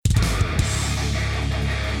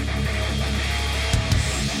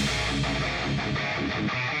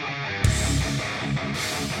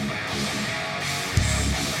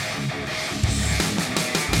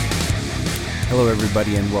Hello,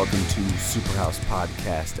 everybody, and welcome to Superhouse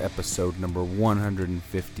Podcast, episode number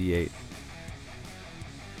 158.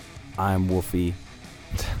 I'm Wolfie,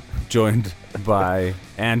 joined by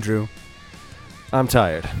Andrew. I'm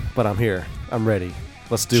tired, but I'm here. I'm ready.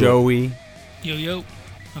 Let's do Joey. it. Yo,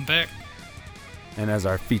 I'm back. And as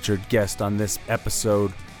our featured guest on this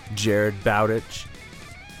episode, Jared Bowditch.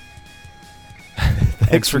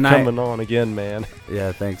 Thanks for coming on again, man.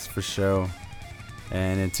 Yeah, thanks for show.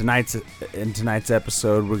 And in tonight's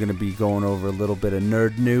episode, we're going to be going over a little bit of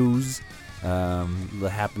nerd news, the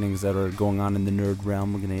happenings that are going on in the nerd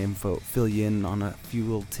realm. We're going to fill you in on a few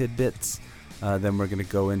little tidbits. Then we're going to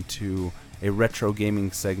go into a retro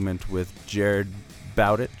gaming segment with Jared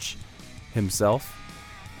Bowditch himself.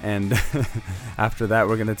 And after that,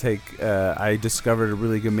 we're going to take... I discovered a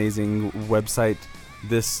really amazing website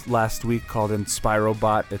this last week called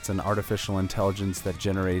InspiroBot. It's an artificial intelligence that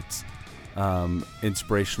generates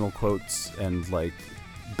inspirational quotes and like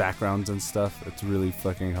backgrounds and stuff. It's really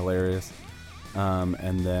fucking hilarious.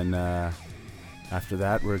 And then after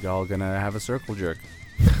that, we're all going to have a circle jerk.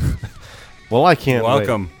 Well, I can't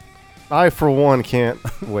Welcome. wait. I, for one, can't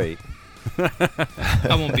wait. I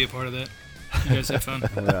won't be a part of that. You guys have fun.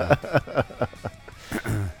 Yeah.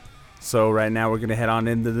 So right now we're going to head on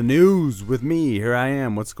into the news with me. Here I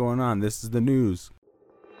am. What's going on? This is the news.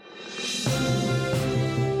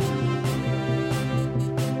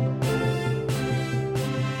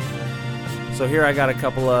 So here I got a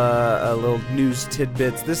couple of little news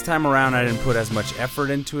tidbits. This time around I didn't put as much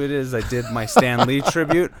effort into it as I did my Stan Lee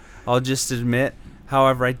tribute, I'll just admit.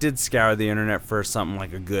 However, I did scour the internet for something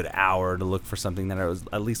like a good hour to look for something that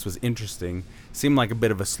at least was interesting. Seemed like a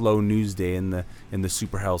bit of a slow news day in the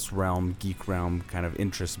Superhouse realm, geek realm, kind of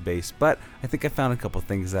interest based. But I think I found a couple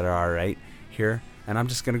things that are alright here. And I'm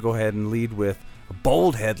just going to go ahead and lead with a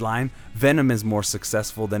bold headline. Venom is more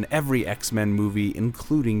successful than every X-Men movie,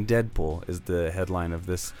 including Deadpool, is the headline of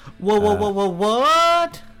this.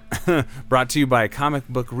 What? Brought to you by Comic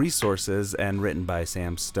Book Resources and written by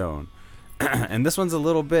Sam Stone. And this one's a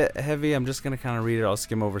little bit heavy. I'm just going to kind of read it. I'll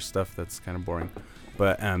skim over stuff that's kind of boring.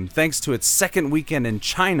 But thanks to its second weekend in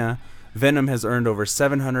China, Venom has earned over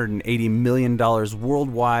 $780 million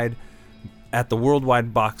worldwide at the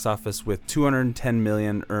worldwide box office, with $210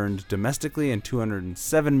 million earned domestically and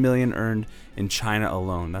 $207 million earned in China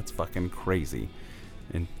alone. That's fucking crazy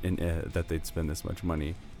that they'd spend this much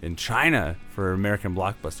money in China for American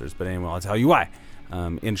blockbusters. But anyway, I'll tell you why.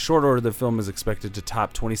 In short order, the film is expected to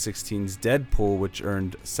top 2016's Deadpool, which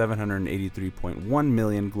earned $783.1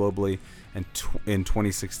 million globally in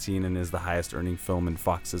 2016 and is the highest earning film in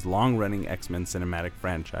Fox's long-running X-Men cinematic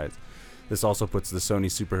franchise. This also puts the Sony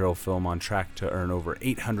superhero film on track to earn over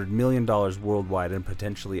 $800 million worldwide and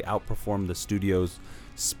potentially outperform the studio's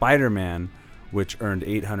Spider-Man, which earned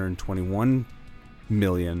 $821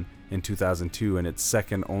 million in 2002 and its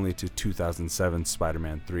second only to 2007's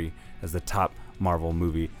Spider-Man 3 as the top Marvel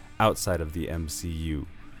movie outside of the MCU.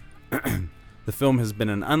 The film has been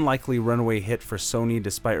an unlikely runaway hit for Sony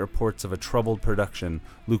despite reports of a troubled production,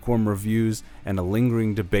 lukewarm reviews, and a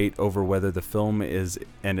lingering debate over whether the film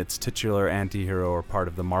and its titular anti-hero are part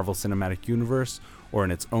of the Marvel Cinematic Universe or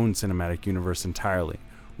in its own cinematic universe entirely,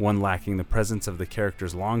 one lacking the presence of the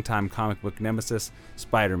character's longtime comic book nemesis,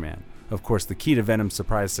 Spider-Man. Of course, the key to Venom's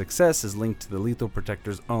surprise success is linked to the Lethal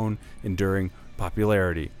Protector's own enduring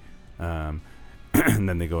popularity. And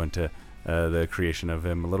then they go into the creation of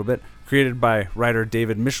him a little bit. Created by writer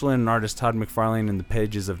David Michelin and artist Todd McFarlane in the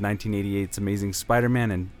pages of 1988's Amazing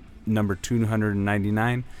Spider-Man and number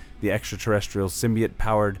 299, the extraterrestrial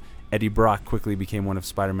symbiote-powered Eddie Brock quickly became one of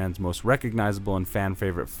Spider-Man's most recognizable and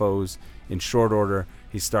fan-favorite foes. In short order,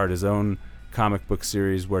 he started his own comic book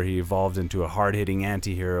series where he evolved into a hard-hitting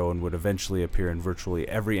anti-hero and would eventually appear in virtually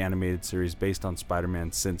every animated series based on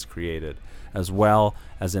Spider-Man since created, as well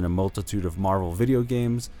as in a multitude of Marvel video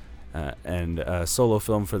games. And a solo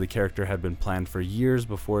film for the character had been planned for years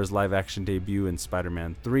before his live-action debut in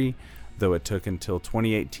Spider-Man 3, though it took until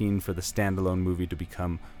 2018 for the standalone movie to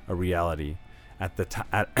become a reality. At a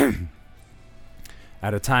time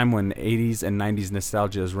when 80s and 90s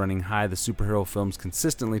nostalgia is running high, the superhero films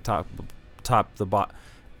consistently top the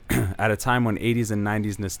At a time when 80s and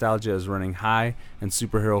 90s nostalgia is running high and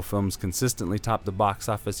superhero films consistently top the box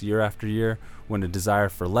office year after year, when a desire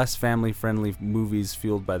for less family-friendly movies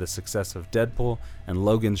fueled by the success of Deadpool and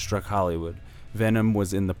Logan struck Hollywood, Venom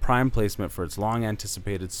was in the prime placement for its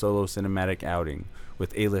long-anticipated solo cinematic outing,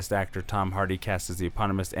 with A-list actor Tom Hardy cast as the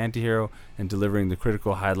eponymous antihero and delivering the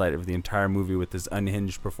critical highlight of the entire movie with his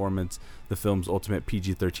unhinged performance. The film's ultimate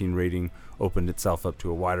PG-13 rating opened itself up to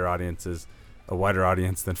a wider audiences a wider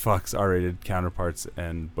audience than Fox R-rated counterparts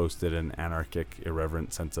and boasted an anarchic,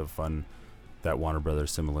 irreverent sense of fun that Warner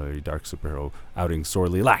Brothers' similarly dark superhero outings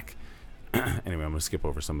sorely lack. Anyway, I'm going to skip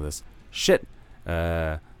over some of this shit.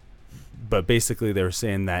 But basically they were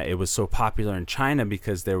saying that it was so popular in China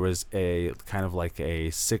because there was a kind of like a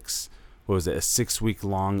 6 week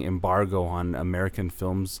long embargo on American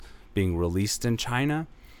films being released in China.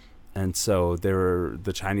 And so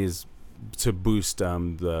the Chinese, to boost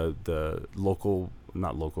the local,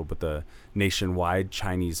 not local, but the nationwide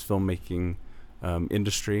Chinese filmmaking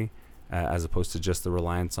industry, as opposed to just the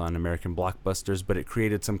reliance on American blockbusters. But it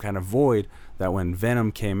created some kind of void that when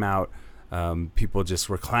Venom came out, people just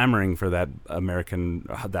were clamoring for that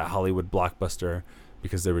Hollywood blockbuster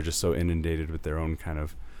because they were just so inundated with their own kind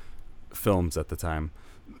of films at the time.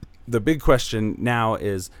 The big question now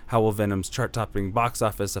is, how will Venom's chart-topping box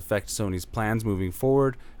office affect Sony's plans moving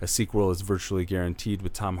forward? A sequel is virtually guaranteed,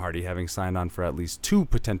 with Tom Hardy having signed on for at least 2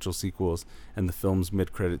 potential sequels, and the film's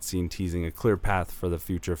mid-credit scene teasing a clear path for the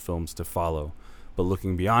future films to follow. But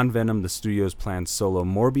looking beyond Venom, the studio's planned solo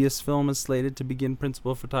Morbius film is slated to begin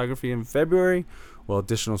principal photography in February, while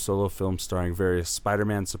additional solo films starring various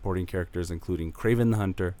Spider-Man supporting characters, including Kraven the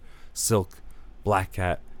Hunter, Silk, Black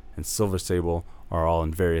Cat, and Silver Sable, are all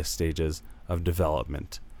in various stages of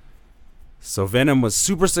development. So Venom was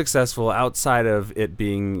super successful outside of it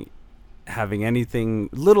having anything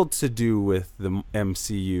little to do with the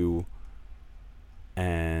MCU,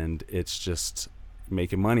 and it's just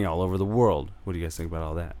making money all over the world. What do you guys think about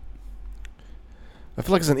all that? I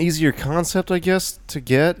feel like it's an easier concept, I guess, to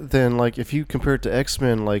get than like if you compare it to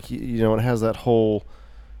X-Men. Like it has that whole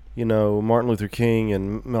Martin Luther King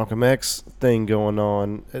and Malcolm X thing going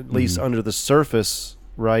on, at least under the surface,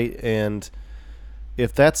 right? And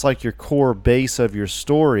if that's like your core base of your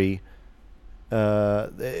story,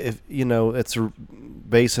 if it's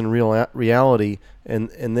based in reality, and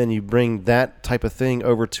then you bring that type of thing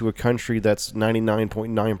over to a country that's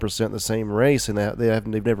 99.9% the same race, and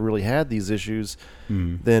they've never really had these issues,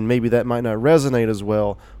 then maybe that might not resonate as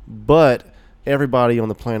well. But everybody on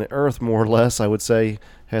the planet Earth, more or less, I would say,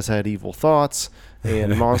 has had evil thoughts,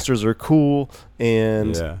 and monsters are cool,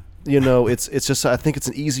 and it's just, I think it's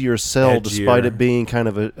an easier sell, edgier, despite it being kind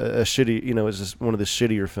of a shitty, it's just one of the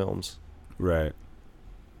shittier films. Right.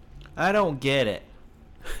 I don't get it.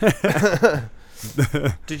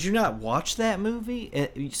 Did you not watch that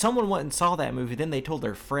movie? Someone went and saw that movie, then they told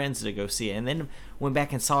their friends to go see it, and then went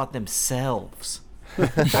back and saw it themselves.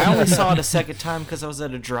 I only saw it a second time because I was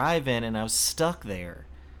at a drive-in and I was stuck there.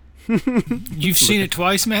 You've seen it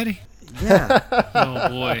twice, Maddie? Yeah. Oh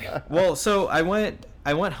boy. Well, so I went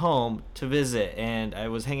home to visit, and I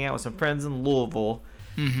was hanging out with some friends in Louisville,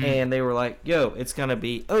 and they were like, "Yo, it's gonna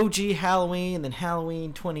be OG Halloween and then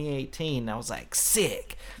Halloween 2018." And I was like,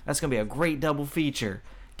 "Sick! That's gonna be a great double feature."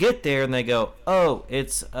 Get there, and they go, "Oh,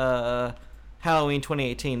 it's Halloween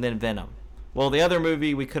 2018, then Venom." Well, the other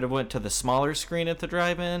movie, we could have went to the smaller screen at the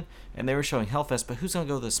drive-in, and they were showing Hellfest, but who's gonna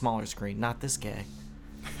go to the smaller screen? Not this guy.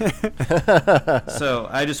 So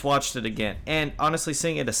I just watched it again, and honestly,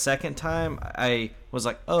 seeing it a second time, I was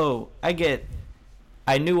like, oh,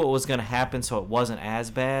 I knew what was going to happen, so it wasn't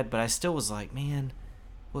as bad, but I still was like, man,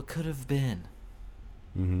 what could have been?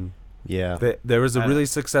 Yeah. There was a really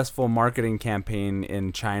successful marketing campaign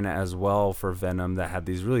in China as well for Venom that had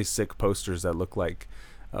these really sick posters that looked like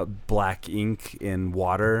black ink in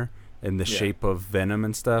water in the shape of Venom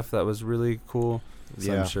and stuff. That was really cool.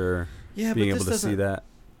 So I'm sure being able to see that.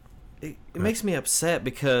 It makes me upset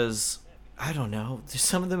because, I don't know, there's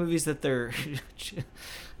some of the movies that they're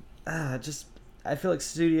I feel like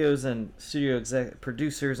studios and studio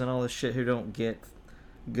producers and all this shit who don't get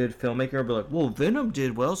good filmmaking will be like, well, Venom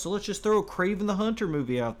did well, so let's just throw a Kraven the Hunter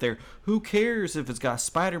movie out there. Who cares if it's got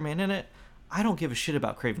Spider-Man in it? I don't give a shit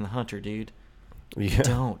about Kraven the Hunter, dude.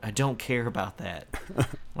 Yeah. I don't care about that.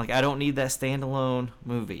 Like, I don't need that standalone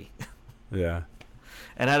movie. Yeah.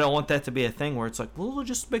 And I don't want that to be a thing where it's like, well, we'll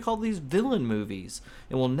just make all these villain movies,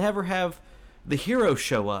 and we'll never have the hero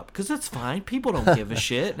show up, because that's fine. People don't give a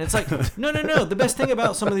shit. And it's like, no. The best thing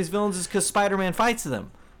about some of these villains is because Spider-Man fights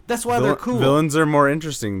them. That's why they're cool. Villains are more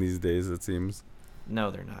interesting these days, it seems.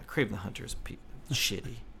 No, they're not. Kraven the Hunter is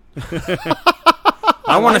shitty.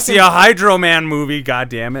 I want to see a Hydro Man movie,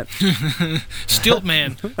 goddammit. Stilt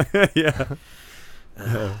Man. Yeah.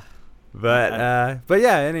 But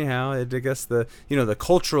yeah, anyhow, I guess the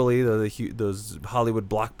culturally those Hollywood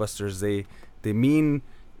blockbusters, they mean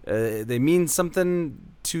something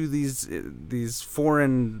to these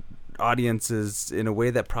foreign audiences in a way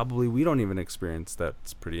that probably we don't even experience.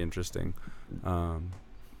 That's pretty interesting.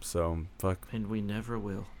 So fuck. And we never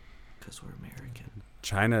will, because we're American.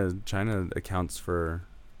 China accounts for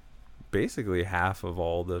basically half of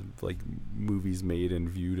all the like movies made and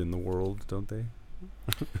viewed in the world, don't they?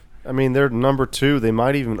 I mean, they're number 2. They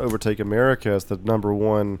might even overtake America as the number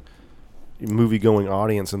 1 movie-going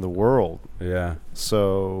audience in the world. Yeah.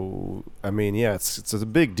 So, I mean, yeah, it's a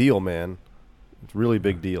big deal, man. It's a really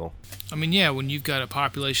big deal. I mean, yeah, when you've got a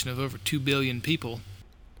population of over 2 billion people.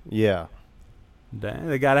 Yeah.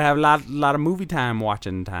 They gotta have a lot of movie time,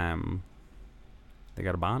 watching time. They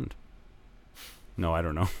gotta bond. No, I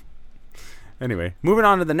don't know. Anyway, moving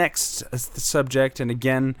on to the next subject, and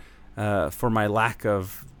again, for my lack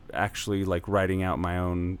of actually like writing out my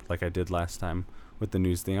own like I did last time with the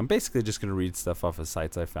news thing, I'm basically just gonna read stuff off of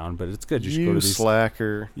sites I found, but it's good. You should go to these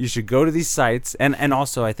slacker. You should go to these sites, and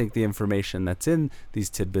also I think the information that's in these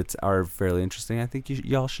tidbits are fairly interesting. I think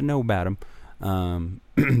y'all should know about them.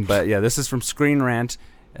 But yeah, this is from Screen Rant,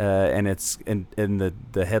 and it's in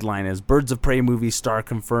the headline is Birds of Prey movie star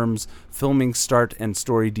confirms filming start and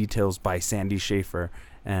story details by Sandy Schaefer.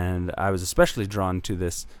 And I was especially drawn to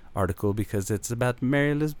this article because it's about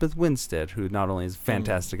Mary Elizabeth Winstead, who not only is a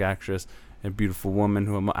fantastic actress and beautiful woman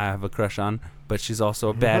who I have a crush on, but she's also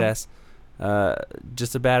a badass,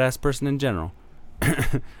 just a badass person in general.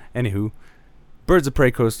 Anywho, Birds of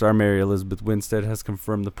Prey co-star Mary Elizabeth Winstead has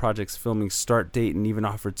confirmed the project's filming start date and even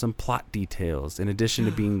offered some plot details. In addition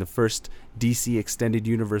to being the first DC Extended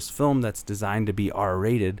Universe film that's designed to be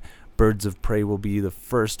R-rated, Birds of Prey will be the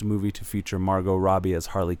first movie to feature Margot Robbie as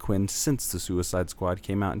Harley Quinn since The Suicide Squad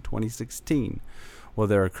came out in 2016. While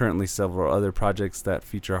there are currently several other projects that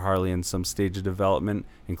feature Harley in some stage of development,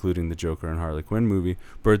 including the Joker and Harley Quinn movie,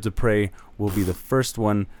 Birds of Prey will be the first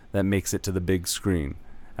one that makes it to the big screen.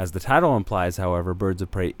 As the title implies, however, Birds of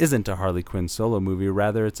Prey isn't a Harley Quinn solo movie.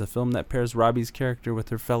 Rather, it's a film that pairs Robbie's character with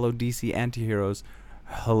her fellow DC antiheroes,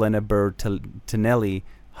 Helena Bertinelli,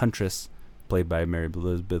 Huntress, played by Mary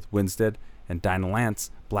Elizabeth Winstead, and Dinah Lance,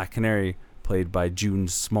 Black Canary, played by June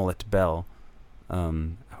Smollett Bell,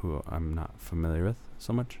 who I'm not familiar with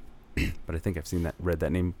so much, but I think I've read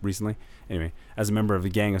that name recently. Anyway, as a member of a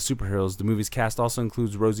gang of superheroes, the movie's cast also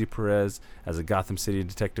includes Rosie Perez as a Gotham City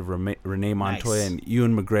detective, Renee Montoya, and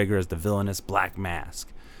Ewan McGregor as the villainous Black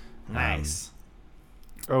Mask. Nice.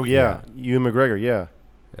 Oh yeah, Ewan McGregor, yeah.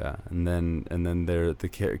 Yeah, and then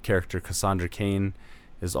the character Cassandra Cain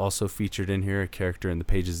is also featured in here, a character in the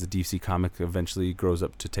pages of DC comic eventually grows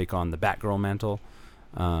up to take on the Batgirl mantle.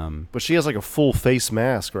 But she has like a full face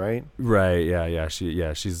mask, right? Right, yeah.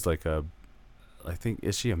 She's like I think,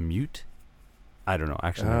 is she a mute? I don't know.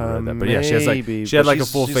 Actually, I never read that. But yeah, she had like a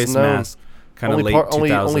full face mask, kind of late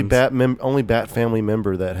 2000s. Only Bat family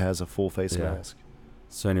member that has a full face mask.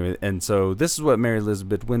 So anyway, and so this is what Mary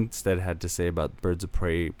Elizabeth Winstead had to say about Birds of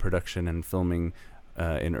Prey production and filming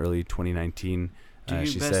in early 2019. Do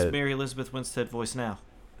you best Mary Elizabeth Winstead voice now?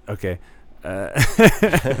 Okay.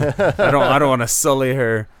 I don't want to sully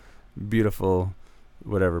her beautiful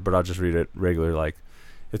whatever, but I'll just read it regular. Like,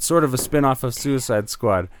 it's sort of a spin-off of Suicide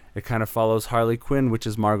Squad. It kind of follows Harley Quinn, which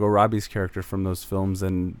is Margot Robbie's character from those films,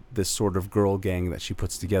 and this sort of girl gang that she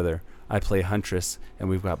puts together. I play Huntress, and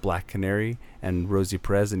we've got Black Canary and Rosie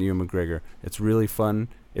Perez and Ewan McGregor. It's really fun.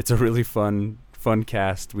 It's a really fun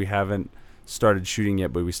cast. We haven't started shooting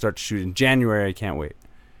yet, but we start to shoot in January. I can't wait.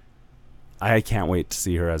 I can't wait to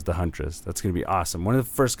see her as the Huntress. That's going to be awesome. One of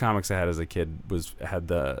the first comics I had as a kid had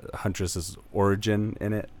the Huntress's origin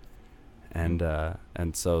in it.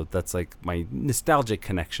 And so that's like my nostalgic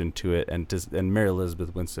connection to it. And Mary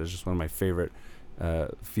Elizabeth Winstead is just one of my favorite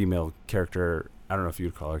female character. I don't know if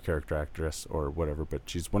you'd call her character actress or whatever, but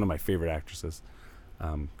she's one of my favorite actresses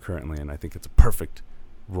currently, and I think it's a perfect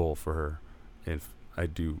role for her. If I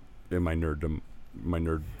do in my nerd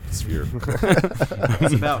sphere.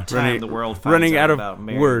 It's about time the world finds out about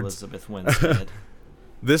Mary Elizabeth Winstead.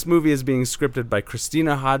 This movie is being scripted by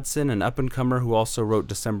Christina Hodson, an up-and-comer who also wrote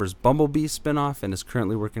December's Bumblebee spinoff and is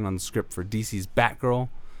currently working on the script for DC's Batgirl.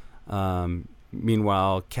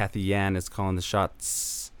 Meanwhile, Kathy Yan is calling the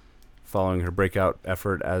shots following her breakout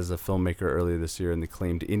effort as a filmmaker earlier this year in the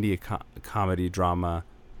acclaimed indie comedy drama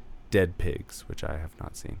Dead Pigs, which I have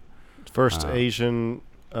not seen. First Asian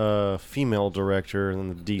female director in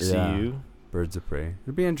the DCU. Yeah, Birds of Prey.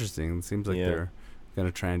 It'd be interesting. It seems like they're going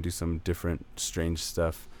to try and do some different strange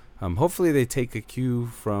stuff. Hopefully they take a cue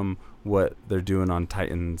from what they're doing on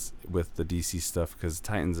Titans with the DC stuff, because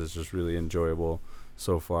Titans is just really enjoyable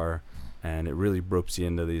so far, and it really ropes you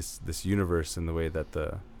into this universe in the way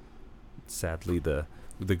that sadly the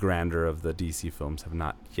grandeur of the DC films have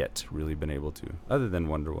not yet really been able to, other than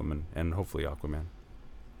Wonder Woman and hopefully Aquaman.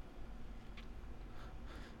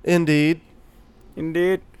 Indeed.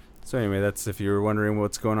 So anyway, that's if you were wondering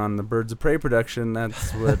what's going on in the Birds of Prey production,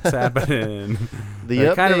 that's what's happening. The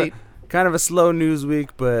update. Kind of a slow news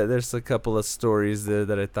week, but there's a couple of stories there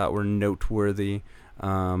that I thought were noteworthy.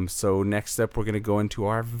 So next up, we're going to go into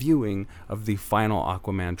our viewing of the final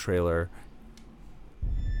Aquaman trailer.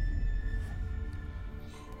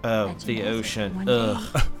 Oh, the ocean.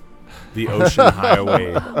 Ugh. The Ocean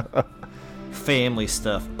Highway. Family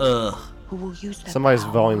stuff. Ugh. Who will use the Somebody's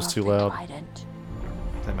power volume's of too the loud. trident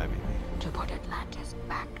That might be me. to put Atlantis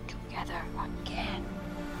back together again.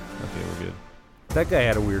 Okay, we're good. That guy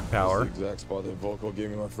had a weird power. That's the exact spot that Volko gave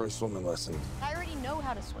me my first swimming lesson. I already know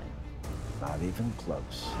how to swim. Not even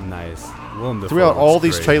close. Nice. Willem Dafoe Throughout all looks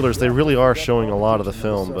these great. trailers, they really are showing a lot of the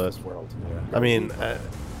film, but Yeah. I mean,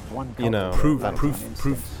 you know, Proof I- of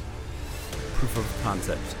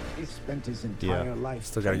concept. He spent his Yeah. entire life.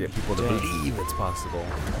 Still got to get people to believe it's possible.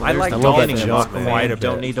 Well, I there's like the love that beginning joke, of man. Aquaman. quite a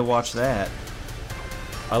Don't bit. need to watch that.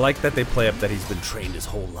 I like that they play up that he's been trained his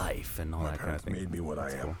whole life and all My that kind of parents thing. made me what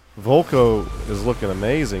I am. Volko is looking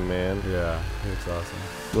amazing, man. Yeah, he looks awesome.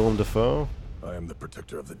 Willem Dafoe. I am the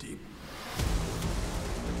protector of the deep.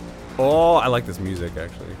 Oh, I like this music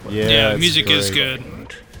actually. Yeah, it's music is great.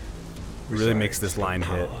 good. Really makes this line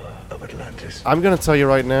hit. Of Atlantis. I'm gonna tell you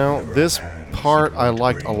right now, this part I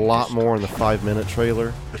liked a lot more in the 5-minute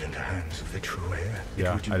trailer. But in the hands of the true heir.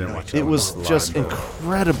 Yeah, I didn't watch that. It one. was A lot just better.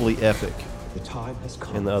 incredibly epic The time has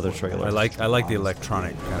come. in the other I trailer. like the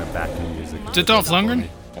electronic kind of backing music. Is it Dolph Lundgren?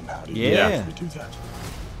 And how do Yeah. you actually do that?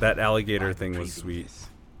 That alligator thing was sweet.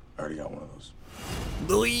 I already got one of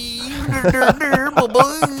those.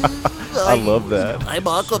 I love that. I'm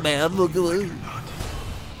Aquaman. Look at me.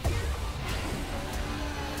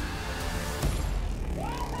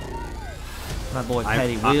 My boy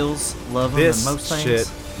Patty Wheels. Love him in This most things. shit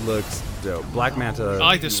looks dope. Black Manta, I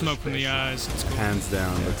like the smoke from the eyes. It's cool. hands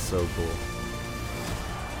down, looks so cool.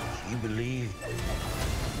 You believe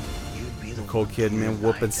you'd be the Cool kid, man,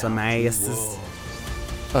 whooping some asses.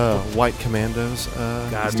 White Commandos.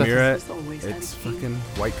 God, stuff. Mira, It's always had it's a key. fucking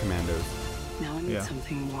White Commandos. Now I need Yeah.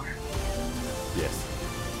 something more. Yes.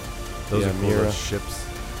 Those Yeah, are cool. Mira. Those ships.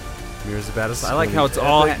 Mira's the baddest. I like how it's Epic,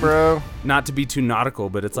 all, bro. not to be too nautical,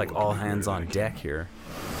 but it's like all hands on deck here.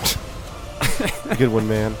 Good one,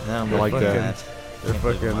 man. No, I like that. They're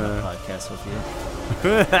fucking, podcast with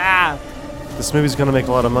you. This movie's gonna make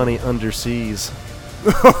a lot of money underseas.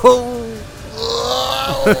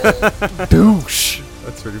 Douche.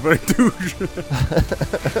 That's pretty funny, douche.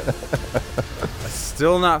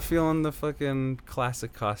 Still not feeling the fucking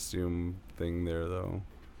classic costume thing there, though.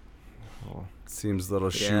 Seems a little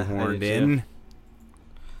Yeah, I do shoehorned too. in.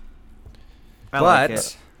 I But like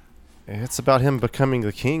it. It's about him becoming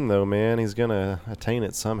the king, though, man. He's gonna attain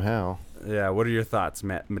it somehow. yeah, what are your thoughts,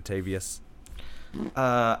 Matt Matavius?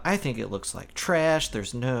 I think it looks like trash.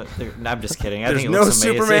 There's no. I'm just kidding. I There's think it no looks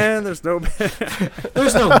amazing. Superman. There's no.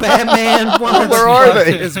 There's no Batman. Where are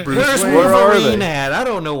they? It's Bruce Where's Wayne. Where are Wolverine they? at? I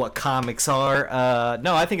don't know what comics are.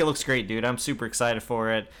 No, I think it looks great, dude. I'm super excited for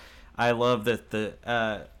it. I love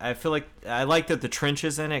that I feel like I like that the trench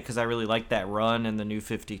is in it because I really like that run in the New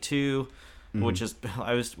 52, which is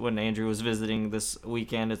when Andrew was visiting this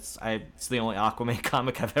weekend. It's the only Aquaman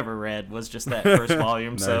comic I've ever read was just that first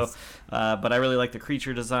volume. Nice. So, but I really like the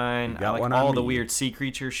creature design. got I one like on all the me. weird sea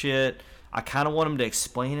creature shit. I kind of want him to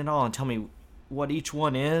explain it all and tell me what each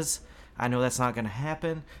one is. I know that's not going to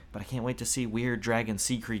happen, but I can't wait to see weird dragon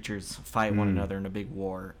sea creatures fight one another in a big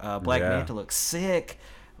war. Black Yeah. Manta looks sick.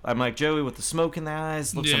 I'm like Joey with the smoke in the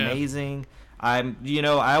eyes. Looks Yeah. amazing. I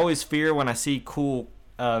always fear when I see cool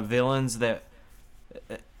villains that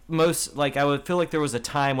I would feel like there was a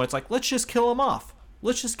time where it's like, let's just kill them off.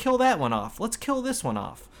 Let's just kill that one off. Let's kill this one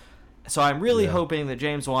off. So I'm really hoping that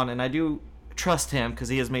James Wan, and I do trust him because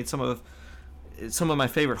he has made some of my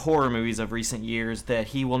favorite horror movies of recent years, that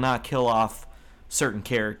he will not kill off certain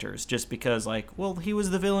characters just because, like, well, he was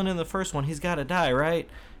the villain in the first one. He's got to die, right?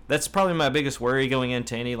 That's probably my biggest worry going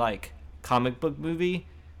into any, like, comic book movie,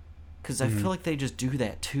 because I feel like they just do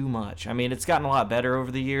that too much. I mean, it's gotten a lot better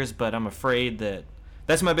over the years, but I'm afraid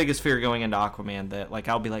that's my biggest fear going into Aquaman, that, like,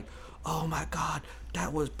 I'll be like, oh my god,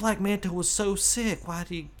 Black Manta was so sick. Why did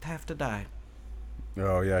he have to die?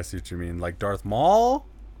 Oh yeah, I see what you mean. Like Darth Maul.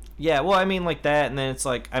 Yeah, well, I mean, like that, and then it's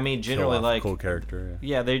like, I mean, generally, Kill off a like, cool character.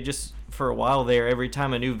 Yeah. yeah, they just, for a while there, every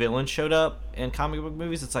time a new villain showed up in comic book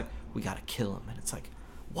movies, it's like, we gotta kill him. And it's like,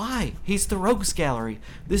 why? He's the rogues gallery.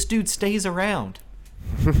 This dude stays around.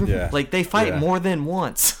 Yeah. Like, they fight Yeah. more than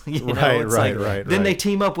once. You know? Right, It's right, like, right, Then they right.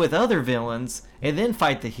 team up with other villains and then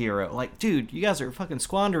fight the hero. Like, dude, you guys are fucking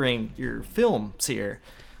squandering your films here.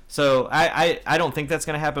 So I don't think that's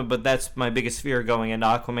gonna happen, but that's my biggest fear going into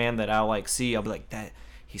Aquaman, that I'll like see. I'll be like, that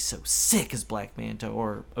he's so sick as Black Manta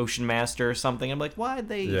or Ocean Master or something. I'm like, why'd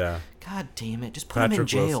they? Yeah. God damn it! Just put him in Patrick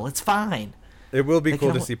jail. Wilson. It's fine. It will be They cool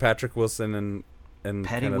to can- see Patrick Wilson and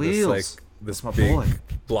Patty kind of Wheels. this That's my big boy.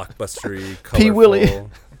 blockbustery P. Willie.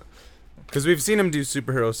 colorful. Because we've seen him do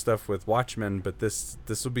superhero stuff with Watchmen, but this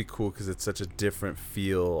will be cool because it's such a different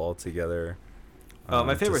feel altogether.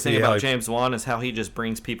 My To favorite see thing how about he- James Wan is how he just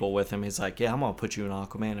brings people with him. He's like, yeah, I'm going to put you in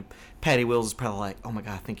Aquaman. And Patty Wills is probably like, oh my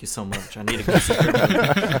God, thank you so much. I need to go see your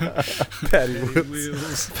movie. Patty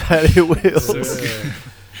Wilson. Patty Wheels.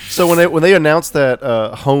 So when they announced that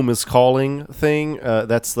 "Home is Calling" thing,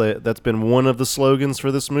 that's been one of the slogans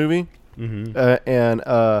for this movie. Mm-hmm. And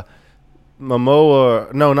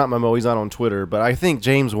Momoa, no, not Momoa, he's not on Twitter, but I think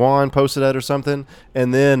James Wan posted that or something,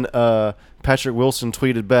 and then Patrick Wilson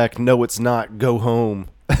tweeted back, "No, it's not. Go home.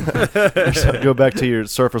 So go back to your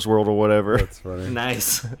surface world or whatever." That's funny.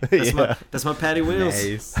 Nice. That's my Patty Wheels.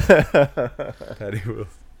 Nice. Patty Wilson.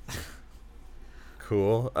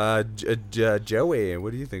 Cool. Joey,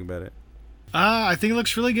 what do you think about it? I think it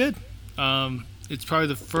looks really good. It's probably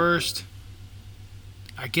the first,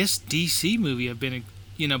 I guess, DC movie I've been,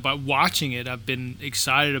 by watching it, I've been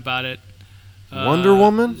excited about it. Wonder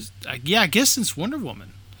Woman? Yeah, I guess since Wonder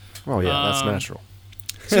Woman. Oh yeah, that's natural.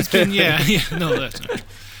 So it's been, no, that's not.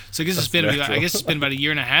 So I guess That's it's been about a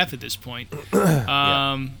year and a half at this point.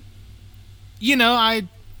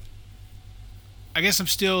 I guess I'm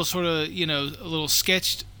still sort of, a little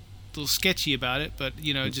sketchy about it, but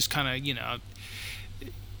just kind of,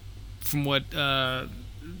 from what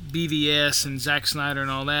BVS and Zack Snyder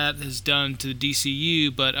and all that has done to the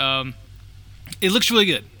DCU, but it looks really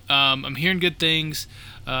good. I'm hearing good things.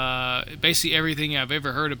 Basically everything I've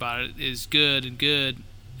ever heard about it is good,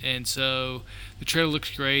 and so the trailer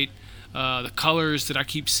looks great. The colors that I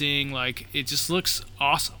keep seeing, it just looks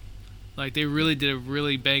awesome. Like they really did a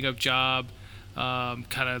really bang up job.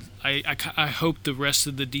 I hope the rest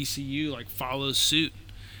of the DCU follows suit,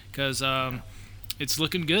 because it's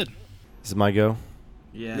looking good. Is it my go?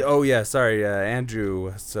 Yeah. Oh yeah, sorry,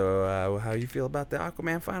 Andrew. So how you feel about the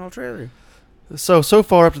Aquaman final trailer? So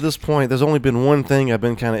far up to this point, there's only been one thing I've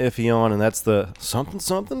been kind of iffy on, and that's the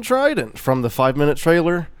something trident from the 5-minute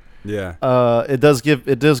trailer. Yeah. It does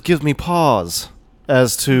give me pause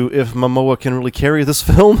as to if Momoa can really carry this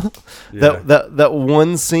film. Yeah. that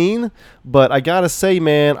one scene. But I gotta say,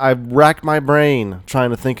 man, I racked my brain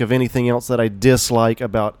trying to think of anything else that I dislike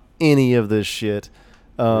about any of this shit.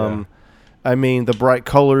 Yeah. I mean, the bright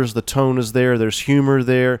colors, the tone is there. There's humor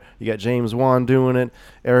there. You got James Wan doing it.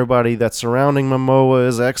 Everybody that's surrounding Momoa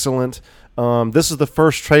is excellent. This is the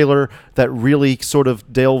first trailer that really sort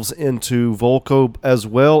of delves into Volko as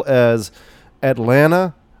well as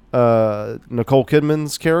Atlanta, Nicole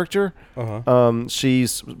Kidman's character. Uh-huh.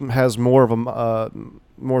 She's has more of a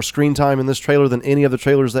more screen time in this trailer than any of the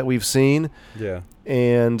trailers that we've seen. Yeah.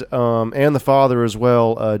 And the father as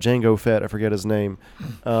well, Django Fett. I forget his name.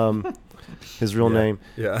 His real name.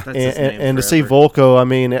 Yeah. That's his name And to see forever. Volko, I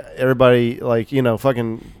mean, everybody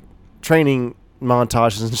fucking training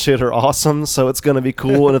montages and shit are awesome. So it's gonna be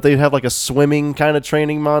cool. And if they have a swimming kind of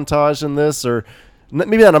training montage in this, or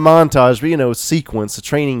maybe not a montage, but sequence, the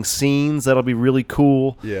training scenes, that'll be really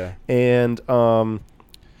cool. Yeah. And a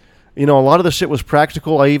lot of the shit was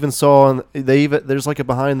practical. I even saw there's a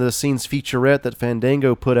behind the scenes featurette that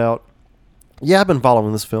Fandango put out. Yeah, I've been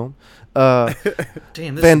following this film. Damn,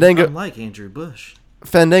 this Fandango- is unlike Andrew Bush.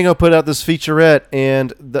 Fandango put out this featurette,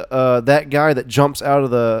 and that guy that jumps out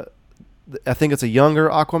of I think it's a younger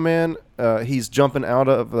Aquaman. He's jumping out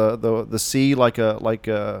of the sea like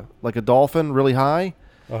a dolphin, really high,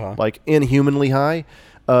 Uh-huh. like inhumanly high.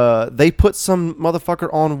 They put some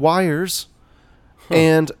motherfucker on wires,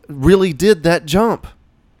 and really did that jump.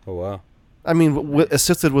 Oh wow. I mean,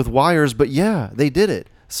 assisted with wires, but yeah, they did it.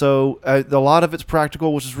 So a lot of it's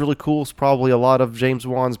practical, which is really cool. It's probably a lot of James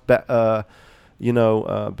Wan's background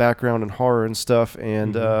in horror and stuff.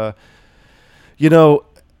 And one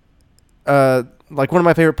of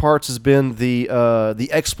my favorite parts has been the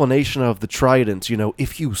explanation of the trident.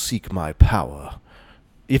 If you seek my power,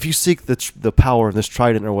 if you seek the power of this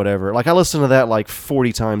trident or whatever. I listened to that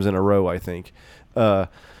 40 times in a row, I think.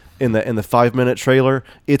 In the 5-minute trailer,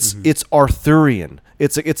 it's Arthurian.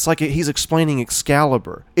 It's like he's explaining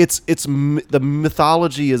Excalibur. The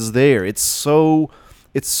mythology is there. It's so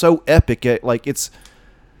epic. It's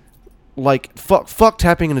fuck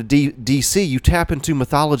tapping into DC. You tap into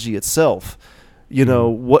mythology itself. It's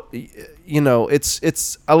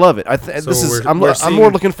I love it. I'm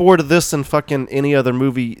more looking forward to this than fucking any other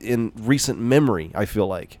movie in recent memory. I feel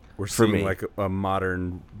like We're for seeing me. a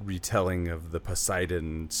modern retelling of the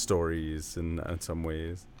Poseidon stories in some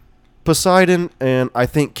ways. Poseidon and I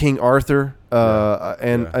think King Arthur,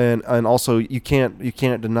 and also you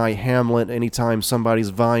can't deny Hamlet anytime somebody's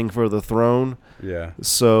vying for the throne. Yeah.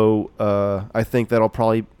 So I think that'll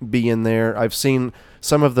probably be in there. I've seen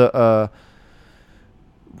some of the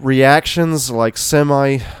reactions, like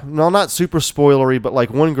not super spoilery, but like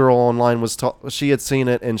one girl online she had seen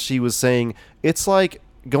it and she was saying it's like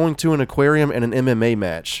going to an aquarium and an MMA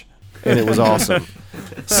match, and it was awesome.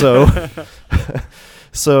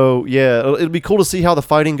 So yeah, it'll be cool to see how the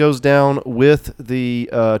fighting goes down with the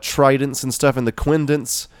tridents and stuff and the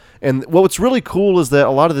quindents. And what's really cool is that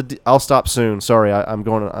a lot of I'll stop soon. Sorry, I'm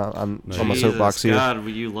on my soapbox here. God,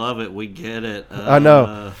 you love it. We get it. I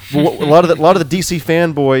know. Well, a lot of the DC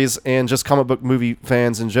fanboys and just comic book movie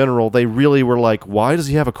fans in general, they really were like, "Why does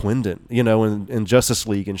he have a quindent?" In Justice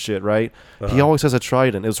League and shit, right? He always has a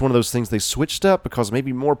trident. It was one of those things they switched up because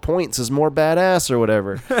maybe more points is more badass or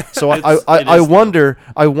whatever. So I wonder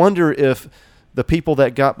if the people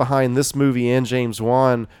that got behind this movie and James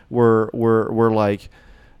Wan were like,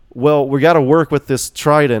 well, we got to work with this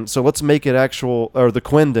trident, so let's make it the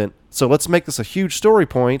quindent. So let's make this a huge story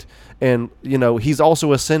point, and he's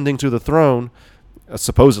also ascending to the throne,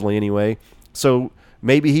 supposedly anyway. So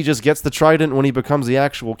maybe he just gets the trident when he becomes the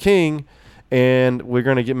actual king, and we're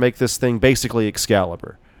gonna make this thing basically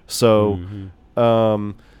Excalibur. So,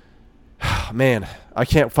 man, I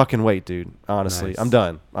can't fucking wait, dude. Honestly, Nice. I'm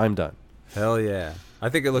done. Hell yeah. I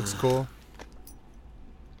think it looks cool.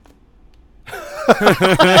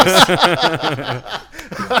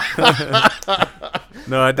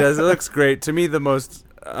 No, it does. It looks great. To me, the most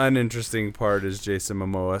uninteresting part is Jason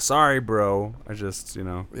Momoa. Sorry, bro. I just,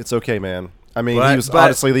 It's okay, man. I mean, But- he was but-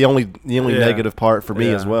 honestly the only Yeah. negative part for me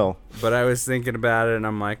Yeah. as well. But I was thinking about it, and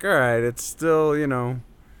I'm like, all right, it's still,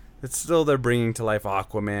 it's still they're bringing to life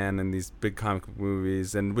Aquaman and these big comic book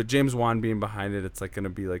movies, and with James Wan being behind it, it's like going to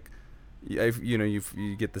be like,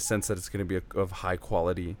 you get the sense that it's going to be of high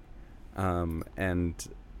quality, and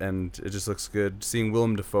it just looks good. Seeing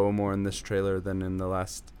Willem Dafoe more in this trailer than in the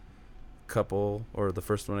last couple, or the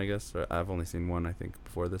first one, I guess. I've only seen one, I think,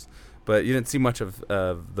 before this. But you didn't see much of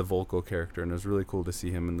the Volko character, and it was really cool to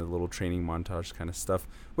see him in the little training montage kind of stuff,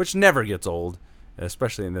 which never gets old,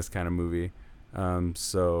 especially in this kind of movie.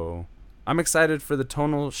 So I'm excited for the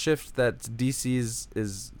tonal shift that DC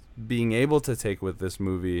is being able to take with this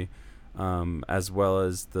movie, as well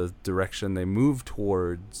as the direction they move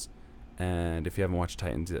towards. And if you haven't watched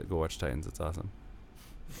Titans yet, go watch Titans. It's awesome.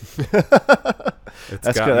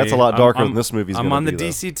 That's a lot darker than this movie's. I'm on the be,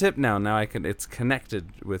 DC tip now. Now it's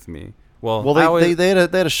connected with me. Well, they had a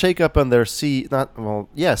shakeup on their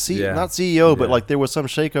not CEO, but like there was some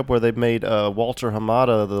shakeup where they made Walter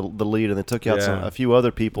Hamada the lead, and they took out a few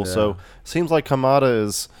other people. Yeah. So seems like Hamada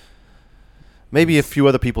is maybe a few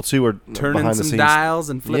other people too are turning behind some the scenes. dials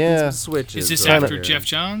and flipping some switches. Is this over after here. Jeff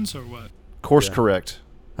Johns or what? Course correct,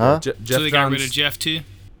 huh? Jeff So they got rid Johns, of Jeff too?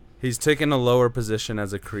 he's taken a lower position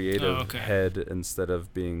as a creative okay. head instead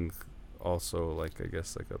of being also like I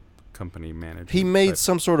guess like a company manager. He made type.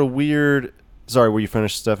 some sort of weird. Sorry, were you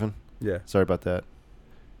finished, Stefan? Yeah. Sorry about that.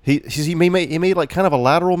 He made like kind of a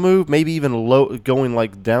lateral move, maybe even going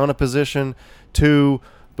like down a position to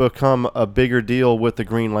become a bigger deal with the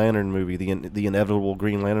Green Lantern movie, the inevitable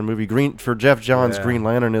Green Lantern movie. For Jeff Johns, Yeah. Green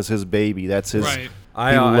Lantern is his baby. That's his. Right.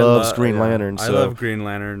 He loves Green Lantern. I So. love Green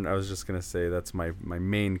Lantern. I was just gonna say that's my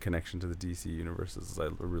main connection to the DC universe. Is I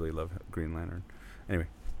really love Green Lantern. Anyway,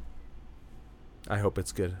 I hope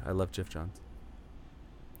it's good. I love Jeff Johns.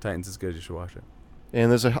 Titans is good. You should watch it. And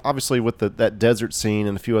there's obviously with that desert scene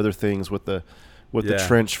and a few other things with the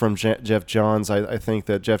trench from Jeff Johns. I think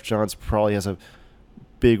that Jeff Johns probably has a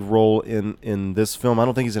big role in this film. I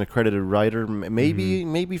don't think he's an accredited writer.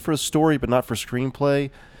 Maybe for a story, but not for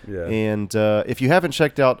screenplay. Yeah. And if you haven't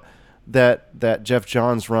checked out that Jeff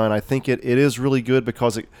Johns run, I think it is really good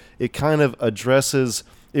because it kind of addresses.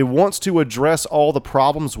 It wants to address all the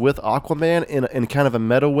problems with Aquaman in kind of a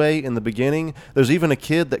meta way in the beginning. There's even a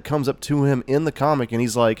kid that comes up to him in the comic and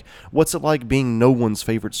he's like, "What's it like being no one's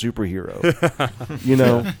favorite superhero?"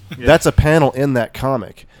 That's a panel in that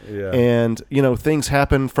comic. Yeah. And things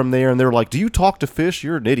happen from there, and they're like, "Do you talk to fish?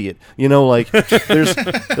 You're an idiot."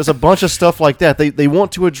 There's a bunch of stuff like that. They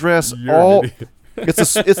want to address all.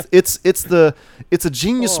 It's a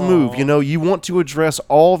genius move. You want to address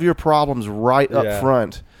all of your problems right up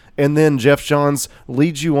front, and then Jeff Johns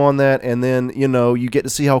leads you on that, and then you get to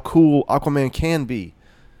see how cool Aquaman can be.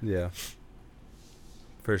 Yeah.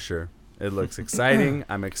 For sure. It looks exciting.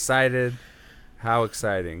 I'm excited. How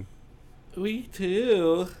exciting? We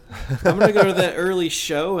too. I'm gonna go to that early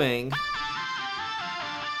showing.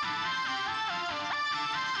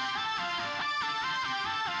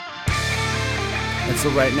 And so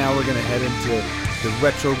right now we're going to head into the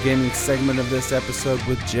retro gaming segment of this episode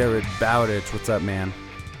with Jared Bowditch. What's up, man?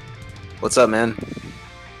 What's up, man?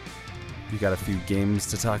 You got a few games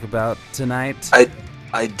to talk about tonight?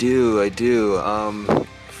 I do.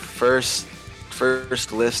 First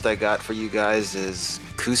list I got for you guys is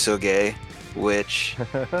Kusoge, which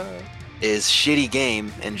is shitty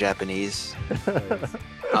game in Japanese.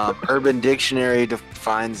 Urban Dictionary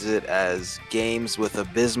defines it as games with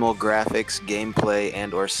abysmal graphics, gameplay,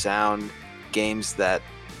 and or sound. Games that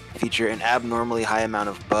feature an abnormally high amount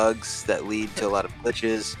of bugs that lead to a lot of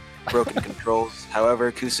glitches, broken controls. However,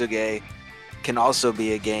 Kusoge can also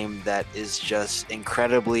be a game that is just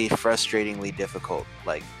incredibly frustratingly difficult.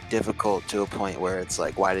 Like, difficult to a point where it's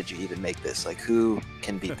like, why did you even make this? Like, who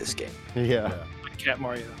can beat this game? Yeah. Cat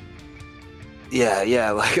Mario.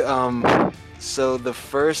 Yeah, like, so the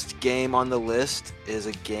first game on the list is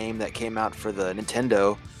a game that came out for the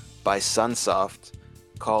Nintendo by Sunsoft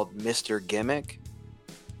called Mr. Gimmick.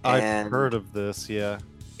 I've heard of this, yeah.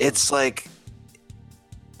 It's like,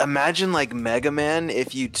 imagine like Mega Man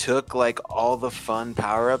if you took like all the fun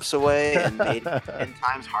power-ups away and made it 10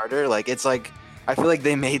 times harder. Like, it's like, I feel like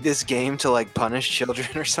they made this game to like punish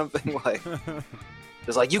children or something. Like,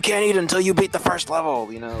 it's like, you can't eat until you beat the first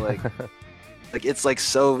level, you know, like like it's like,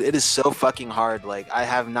 so it is so fucking hard. Like, I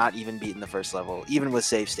have not even beaten the first level, even with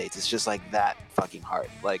save states. It's just like that fucking hard.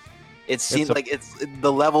 Like, it seems like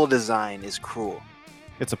the level design is cruel.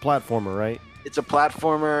 It's a platformer, right? It's a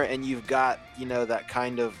platformer, and you've got, you know, that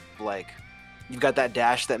kind of like, you've got that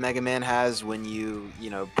dash that Mega Man has when you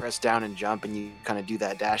know, press down and jump, and you kind of do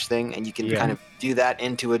that dash thing, and you can kind of do that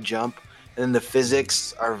into a jump. And then the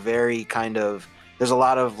physics are very kind of, there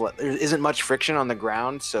isn't much friction on the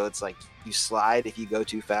ground, so it's like you slide if you go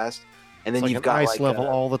too fast. And then It's like you've an got ice like level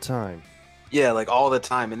all the time. Yeah, like all the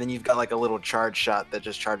time. And then you've got like a little charge shot that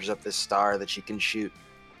just charges up this star that you can shoot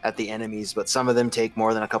at the enemies, but some of them take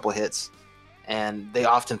more than a couple hits. And they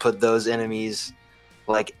often put those enemies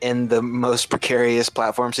like in the most precarious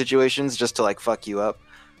platform situations just to like fuck you up.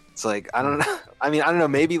 It's like, I don't know. I mean, I don't know.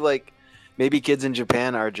 Maybe kids in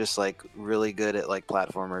Japan are just like really good at like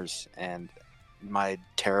platformers, and my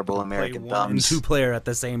terrible American thumbs. 2-player at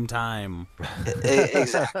the same time.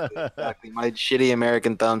 Exactly. My shitty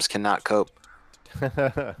American thumbs cannot cope.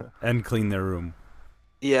 And clean their room.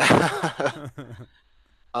 Yeah.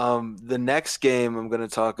 The next game I'm going to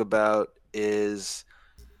talk about is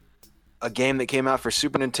a game that came out for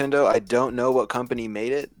Super Nintendo. I don't know what company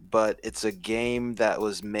made it, but it's a game that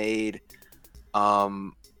was made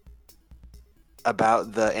about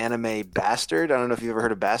the anime Bastard. I don't know if you've ever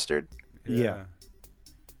heard of Bastard. Yeah.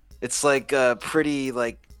 It's like a pretty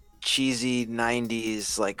like cheesy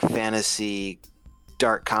 90s like fantasy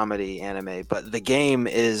dark comedy anime, but the game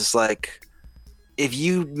is like, if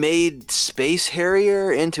you made Space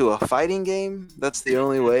Harrier into a fighting game, that's the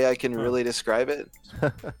only way I can really describe it.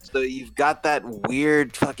 So you've got that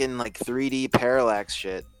weird fucking like 3D parallax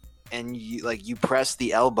shit, and you press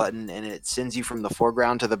the L button and it sends you from the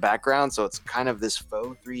foreground to the background, so it's kind of this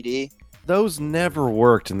faux 3D. Those never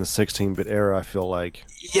worked in the 16-bit era, I feel like.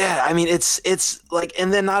 Yeah, I mean, it's like,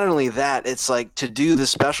 and then not only that, it's like to do the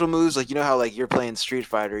special moves, like, you know how like you're playing Street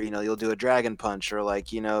Fighter, you know, you'll do a Dragon Punch or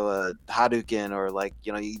like, you know, a Hadouken, or like,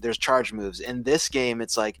 you know, there's charge moves. In this game,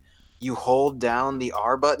 it's like you hold down the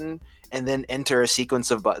R button and then enter a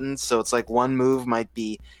sequence of buttons. So it's like one move might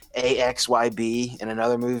be AXYB and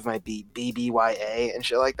another move might be BBYA and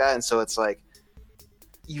shit like that. And so it's like,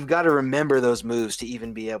 you've got to remember those moves to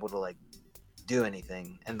even be able to like do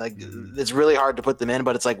anything, and like it's really hard to put them in,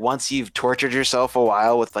 but it's like once you've tortured yourself a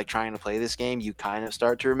while with like trying to play this game, you kind of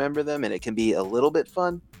start to remember them, and it can be a little bit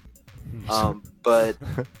fun. But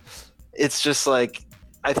it's just like,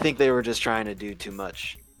 I think they were just trying to do too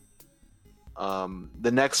much.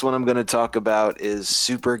 The next one I'm going to talk about is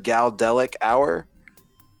Super Galdelic Hour,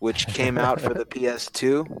 which came out for the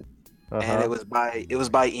PS2. And it was by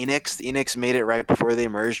Enix. Enix made it right before they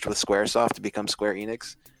merged with SquareSoft to become Square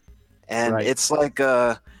Enix. And it's like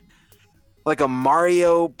a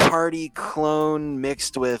Mario Party clone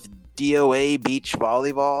mixed with DOA beach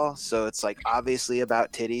volleyball. So it's like obviously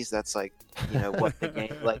about titties. That's like, you know, what the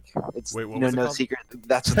game, like, it's, Wait, what you know, was it no called? secret.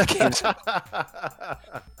 That's what the game's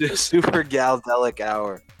about. The Super Galdelic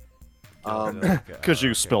Hour. Could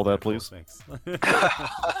you spell that, please? Thanks.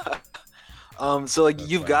 So like, That's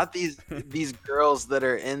you've funny. got these girls that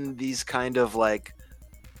are in these kind of like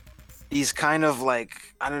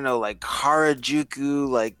I don't know, like Harajuku,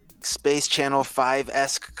 like Space Channel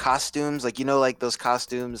 5-esque costumes, like, you know, like those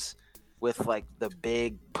costumes with like the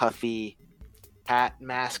big puffy hat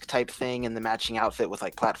mask type thing and the matching outfit with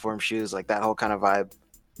like platform shoes, like that whole kind of vibe.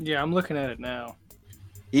 Yeah, I'm looking at it now.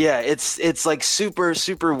 Yeah, it's like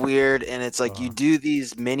super weird, and it's like you Uh-huh. do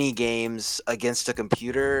these mini games against a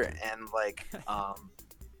computer, and like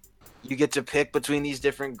you get to pick between these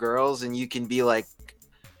different girls, and you can be like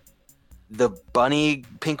the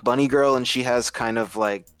pink bunny girl, and she has kind of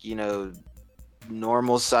like, you know,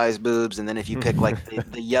 normal size boobs, and then if you pick like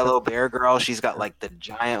the yellow bear girl, she's got like the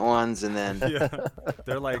giant ones, and then Yeah,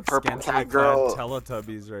 they're like purple scantily cat clad girl.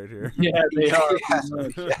 Teletubbies right here. Yeah, they are.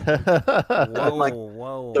 Whoa, like,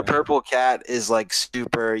 whoa. the purple cat is like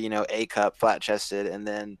super, you know, A cup, flat chested, and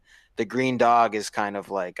then the green dog is kind of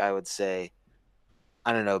like, I would say,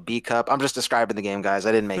 I don't know, B cup. I'm just describing the game, guys.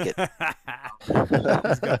 I didn't make it. He's got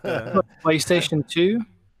the PlayStation 2.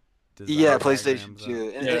 Yeah, design PlayStation diagrams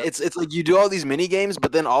 2. And Yeah. it's like you do all these mini games,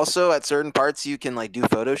 but then also at certain parts you can like do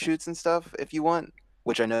photo shoots and stuff if you want,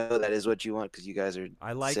 which I know that is what you want because you guys are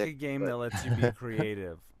I like sick, a game but- that lets you be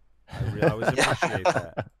creative. I always appreciate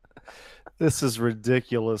that. This is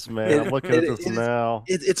ridiculous, man. It- I'm looking at it this is- now.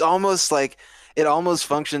 it's almost like it almost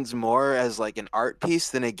functions more as like an art piece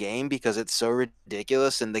than a game because it's so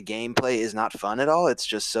ridiculous and the gameplay is not fun at all. It's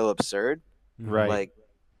just so absurd. Right. Like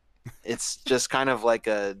it's just kind of like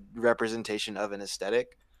a representation of an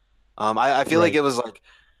aesthetic. I feel like Right. it was like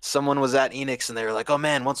someone was at Enix and they were like, "Oh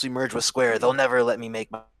man, once we merge with Square, they'll never let me make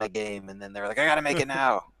my game." And then they're like, "I gotta make it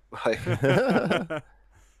now." Like,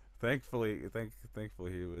 Thankfully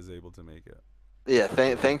he was able to make it. yeah,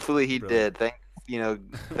 thankfully he Brilliant. did.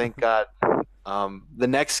 Thank God. The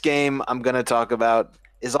next game I'm gonna talk about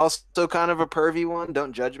is also kind of a pervy one.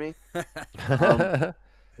 Don't judge me.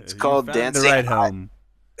 It's called the Dancing right Eye. home.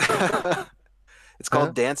 It's called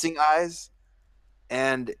Huh? Dancing Eyes,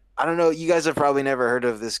 and I don't know. You guys have probably never heard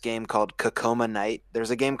of this game called Kokoma Night.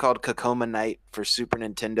 There's a game called Kokoma Night for Super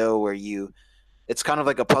Nintendo where it's kind of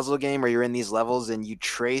like a puzzle game where you're in these levels and you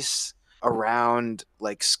trace around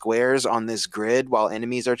like squares on this grid while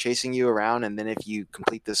enemies are chasing you around, and then if you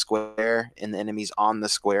complete the square and the enemies on the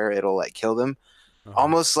square, it'll like kill them. Uh-huh.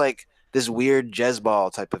 Almost like this weird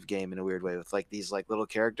Jezball type of game in a weird way with like these like little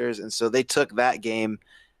characters. And so they took that game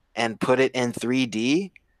and put it in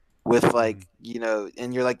 3D with like, you know,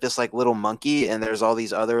 and you're like this like little monkey and there's all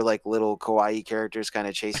these other like little kawaii characters kind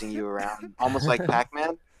of chasing you around, almost like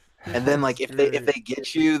Pac-Man. And then like if they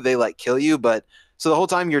get you, they like kill you. But so the whole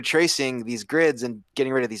time you're tracing these grids and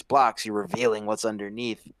getting rid of these blocks, you're revealing what's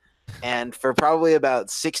underneath. And for probably about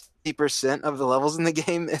 60% of the levels in the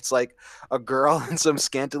game, it's like a girl in some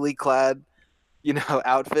scantily clad, you know,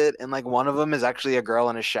 outfit, and like one of them is actually a girl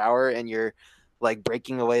in a shower, and you're like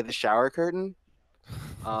breaking away the shower curtain.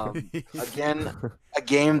 Again, a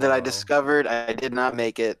game that I Wow. discovered. I did not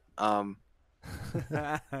make it. I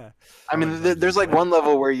mean, Sounds there's like great. one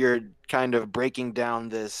level where you're kind of breaking down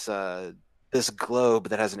this globe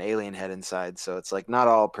that has an alien head inside, so it's like not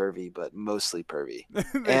all pervy, but mostly pervy.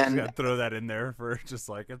 They And- gotta throw that in there for just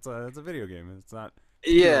like it's a video game. It's not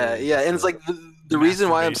Yeah, purely yeah, just and it's a like the reason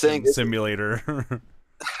why I'm saying masturbation simulator.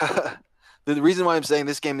 the reason why I'm saying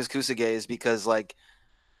this game is Kusage is because like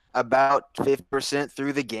about 50%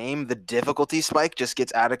 through the game, the difficulty spike just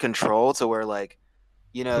gets out of control to where like,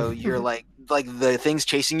 you know, you're like the things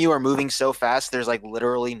chasing you are moving so fast. There's like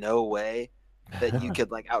literally no way that you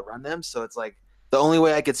could like outrun them. So it's like the only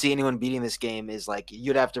way I could see anyone beating this game is like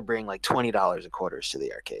you'd have to bring like $20 of quarters to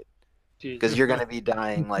the arcade because you're gonna be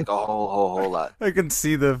dying like a whole lot. I can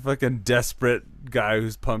see the fucking desperate guy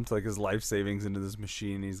who's pumped like his life savings into this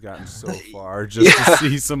machine. He's gotten so far just to Yeah.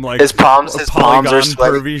 see some like His palms are polygon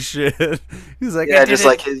sweaty. pervy shit. He's like, Yeah, I just did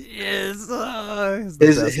like it. his-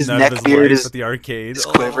 Yes, his nut neck of his beard life is- at the arcade. is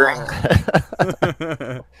quivering.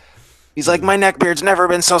 Oh. He's like, my neck beard's never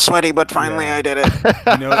been so sweaty, but finally Yeah. I did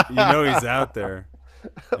it. you know he's out there.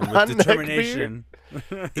 And My with neck determination.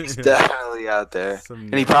 He's definitely out there, Some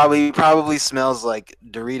and he probably smells like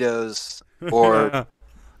Doritos or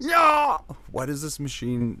Yeah. Why does this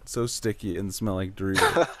machine so sticky and smell like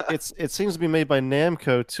Doritos? It seems to be made by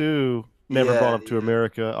Namco too. Never Yeah, brought up to yeah.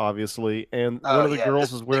 America, obviously. And Oh, one of the yeah,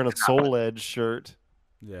 girls this- is wearing they a could not Soul Edge shirt.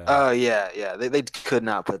 Yeah. Oh yeah. They could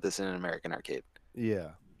not put this in an American arcade. Yeah.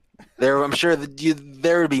 I'm sure that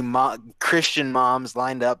there would be Christian moms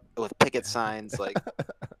lined up with picket signs like,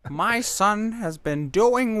 My son has been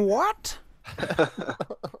doing what?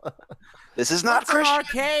 "This is not It's an Christian."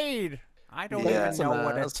 arcade. I don't Yeah. even know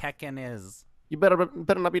what a Nice. Tekken is. You better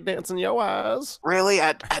not be dancing your eyes. Really?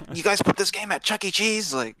 You guys put this game at Chuck E.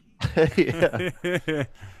 Cheese? Like, Yeah.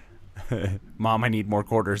 Mom, I need more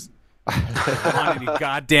quarters. I need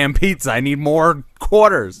goddamn pizza. I need more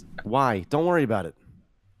quarters. Why? Don't worry about it.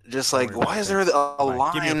 just like, worry why about is it. there a Come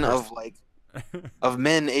on, give me a line purse. of like of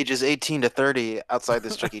men ages 18 to 30 outside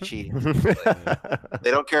this Chuck E. Cheese?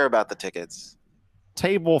 They don't care about the tickets.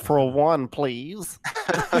 table for one, please.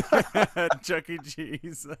 Chuck E.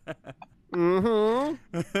 Cheese.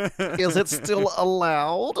 Mm-hmm. Is it still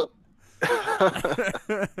allowed?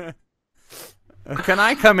 Can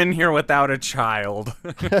I come in here without a child?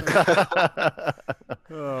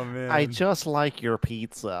 Oh man. I just like your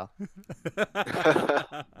pizza.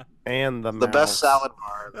 And the The best mouse. salad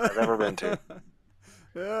bar that I've ever been to.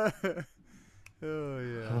 Oh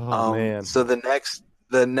yeah. Oh, man. So the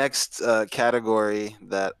next category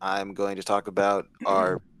that I'm going to talk about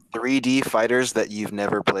are 3D fighters that you've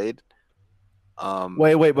never played.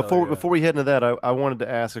 Wait. yeah. Before we head into that, I wanted to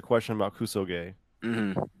ask a question about Kusoge.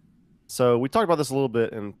 mhm. So we talked about this a little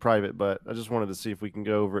bit in private, but I just wanted to see if we can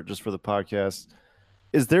go over it just for the podcast.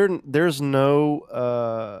 There's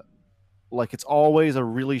no like it's always a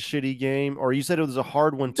really shitty game, or you said it was a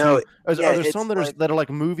hard one too? No, Are yeah, there it's some that are like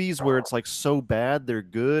movies where it's like so bad they're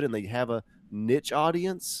good and they have a niche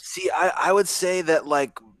audience? See, I would say that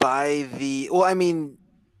like by the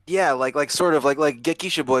yeah, like sort of like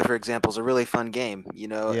Gekisha Boy, for example, is a really fun game,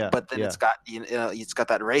 Yeah, but then yeah. it's got it's got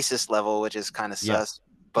that racist level, which is kind of Yeah. sus.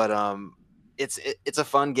 But it's a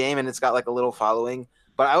fun game and it's got like a little following.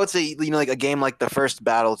 But I would say like a game like the first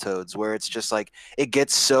Battletoads, where it's just like it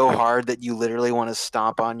gets so hard that you literally want to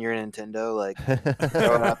stomp on your Nintendo, like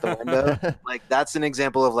throw it out the window. Like that's an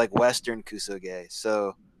example of like Western Kusoge.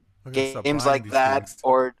 So Look at stop games buying like these that,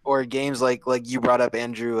 things. or games like you brought up,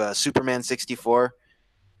 Andrew, Superman 64.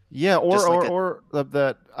 Yeah, Just like or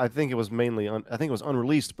that I think it was mainly I think it was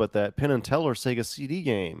unreleased, but that Penn and Teller Sega CD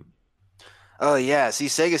game. Oh yeah, see,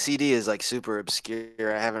 Sega CD is like super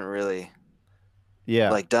obscure. I haven't really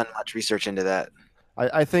Yeah, like done much research into that.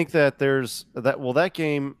 I think that there's that. Well, that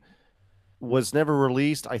game was never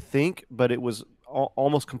released, I think, but it was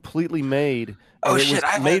almost completely made. Oh, and it shit, was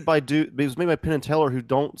I've made had- by It was made by Penn and Teller, who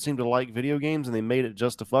don't seem to like video games, and they made it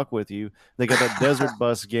just to fuck with you. They got that Desert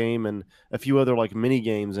Bus game and a few other like mini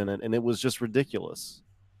games in it, and it was just ridiculous.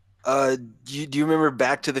 Do you remember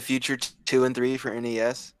Back to the Future 2 and 3 for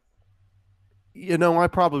NES? I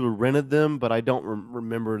probably rented them, but I don't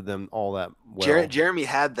remember them all that well. Jeremy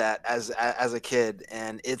had that as a kid,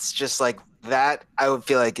 and it's just like that. I would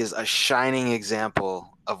feel like is a shining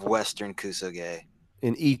example of Western Kusoge.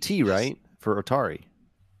 In ET, right, for Atari.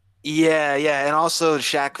 Yeah, and also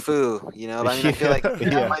Shaq Fu. I feel like that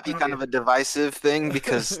Yeah. might be kind of a divisive thing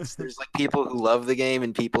because there's like people who love the game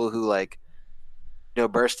and people who like,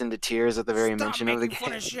 burst into tears at the very mention of the game.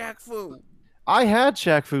 I had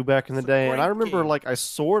Shaq Fu back in the It's a day, and I great remember game. like I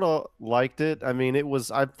sort of liked it. I mean,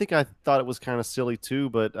 I think I thought it was kind of silly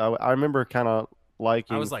too, but I remember kind of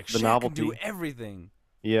liking I was like, the Shaq novelty. can do everything.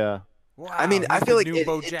 Yeah, Wow, I mean, I he's feel the like new it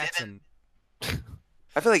Bo didn't- Jackson.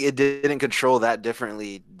 I feel like it didn't control that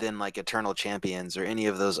differently than like Eternal Champions or any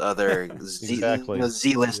of those other Exactly.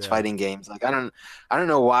 Z-list Yeah. fighting games. Like I don't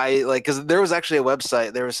know why. Like because there was actually a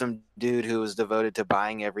website. There was some dude who was devoted to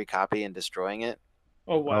buying every copy and destroying it.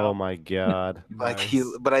 Oh wow. Oh my god. Like Nice.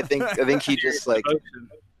 but I think he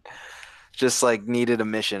just like needed a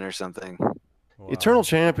mission or something. Wow. Eternal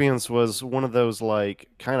Champions was one of those like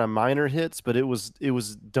kind of minor hits, but it was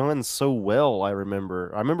done so well. I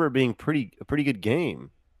remember it being a pretty good game,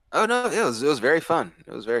 Oh no, it was very fun.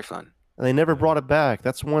 It was very fun. and they never brought it back.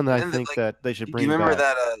 That's one that I And, think like, that they should Do bring you remember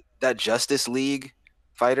back. that Justice League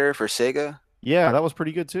fighter for Sega? Yeah, that was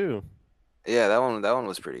pretty good too. Yeah, that one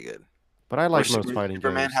was pretty good. But I Where like most fighting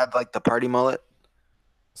Superman games. had like the party mullet.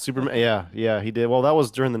 Superman, yeah, he did. Well, that was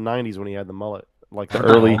during the '90s when he had the mullet, like the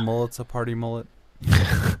All early. mullet's a party mullet.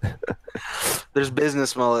 There's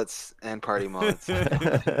business mullets and party mullets.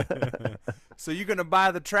 So you gonna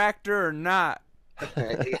buy the tractor or not?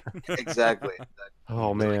 Exactly.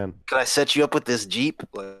 Oh man. Could I set you up with this Jeep?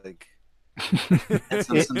 Like and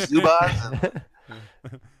some Zubas?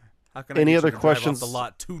 How can I Any get you other to drive off questions? The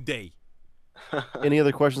lot today. Any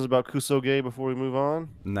other questions about Kusoge before we move on?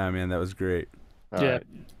 Nah, man, that was great. All Yeah. right.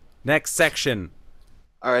 Next section.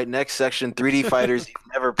 All right, next section, 3D fighters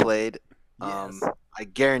you've never played. Yes. I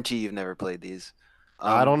guarantee you've never played these.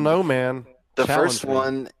 I don't know, man. The Challenge first me.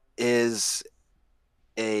 one is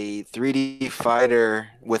a 3D fighter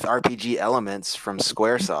with RPG elements from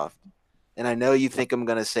Squaresoft. And I know you think I'm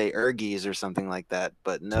going to say Urgies or something like that,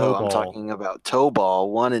 but no, I'm Tobal. talking about Tobal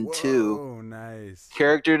 1 and 2. Oh, nice.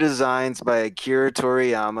 Character designs by Akira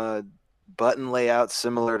Toriyama, button layout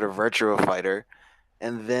similar to Virtua Fighter.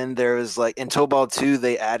 And then there was like in Tobal 2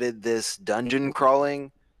 they added this dungeon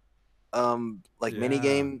crawling mini Yeah.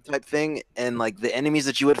 game type thing, and like the enemies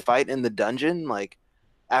that you would fight in the dungeon, like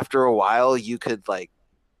after a while you could like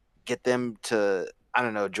get them to, I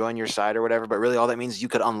don't know, join your side or whatever, but really all that means you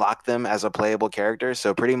could unlock them as a playable character.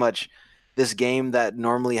 So pretty much this game that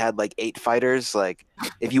normally had like 8 fighters, like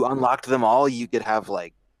if you unlocked them all, you could have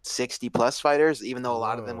like 60 plus fighters, even though a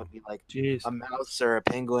lot of them Whoa. would be like Jeez. a mouse or a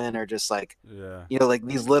penguin or just like, Yeah. you know, like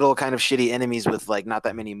these little kind of shitty enemies with like not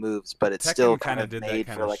that many moves, but it's Tekken still kinda kind of did that made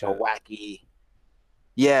kinda for like a shit. wacky.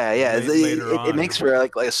 Yeah, yeah. Later It on. makes for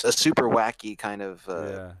like a super wacky kind of.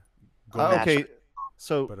 Yeah. match. Okay,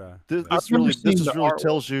 so But this, I this remember really seeing this is the really artwork.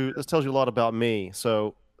 tells you a lot about me.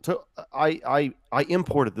 So I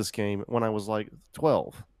imported this game when I was like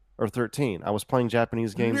 12 or 13. I was playing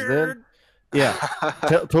Japanese games then. Yeah.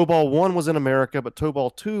 Tobal 1 was in America, but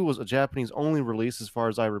Tobal 2 was a Japanese only release as far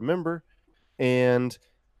as I remember. And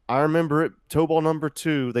I remember it Tobal number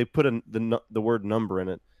 2, they put the word number in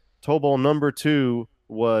it. Tobal number 2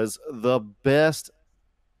 was the best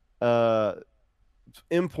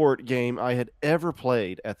import game I had ever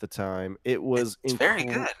played at the time. It was It's very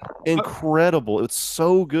good. incredible. It's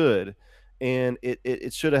so good, and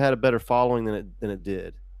it should have had a better following than it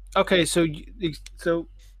did. Okay, so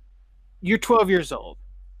you're 12 years old,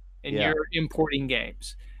 and Yeah. you're importing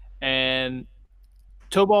games, and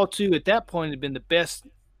Tobal 2 at that point had been the best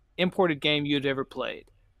imported game you'd ever played.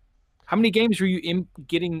 How many games were you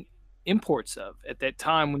getting imports of at that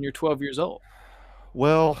time when you're 12 years old?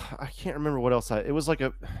 Well, I can't remember what else it was like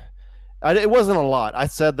it wasn't a lot. I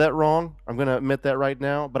said that wrong. I'm going to admit that right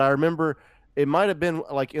now, but I remember it might have been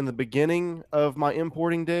like in the beginning of my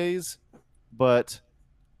importing days, but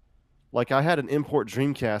like I had an import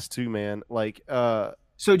Dreamcast too, man. Like So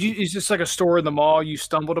it's just like a store in the mall you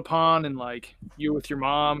stumbled upon, and like you're with your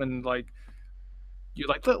mom, and like you're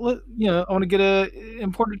like, let you know, I want to get a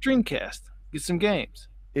imported Dreamcast, get some games.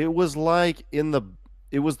 it was like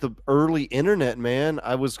it was the early internet, man.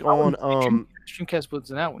 I was on Dreamcast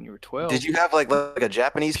wasn't out when you were 12. Did you have like a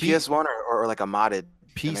Japanese P- PS1 or like a modded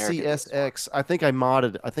American PCSX. I think I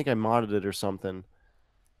modded it or something.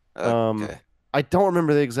 Okay. I don't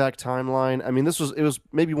remember the exact timeline. I mean, it was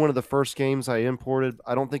maybe one of the first games I imported.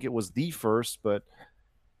 I don't think it was the first, but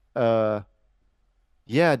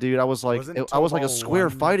yeah, dude, I was like Wasn't I was like a Tobal square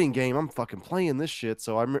 1 fighting game. I'm fucking playing this shit.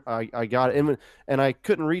 So I got it, and I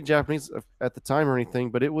couldn't read Japanese at the time or anything,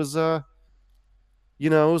 but it was you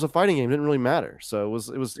know, it was a fighting game. It didn't really matter. So it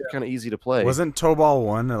was kind of easy to play. Wasn't Tobal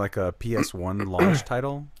 1 like a PS1 launch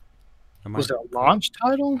title? Was it a launch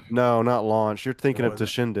title? No, not launch. You're thinking of was it?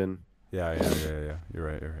 Toshinden. Yeah. You're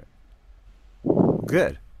right.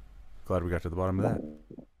 Good. Glad we got to the bottom of that.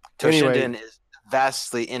 Toshinden is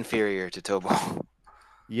vastly inferior to Tobal.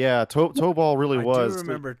 Yeah, Tobal really I was. do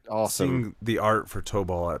remember awesome. seeing the art for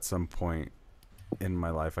Tobal at some point in my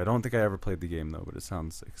life. I don't think I ever played the game though, but it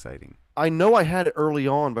sounds exciting. I know I had it early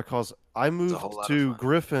on because I moved whole lot of to fun.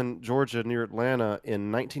 Griffin, Georgia, near Atlanta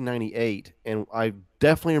in 1998, and I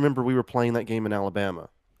definitely remember we were playing that game in Alabama.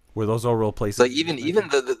 Were those all real places? Like even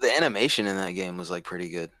the animation in that game was like pretty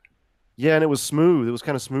good. Yeah, and it was smooth. It was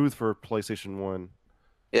kind of smooth for PlayStation 1.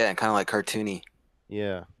 Yeah, and kind of like cartoony.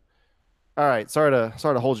 Yeah. All right, sorry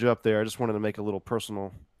to hold you up there. I just wanted to make a little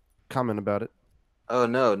personal comment about it. Oh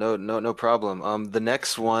no problem. The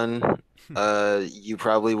next one, you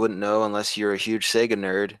probably wouldn't know unless you're a huge Sega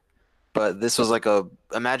nerd. But this was like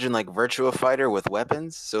imagine like Virtua Fighter with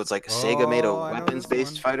weapons. So it's like Sega made a Oh, I know this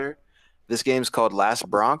weapons-based one. fighter. This game's called Last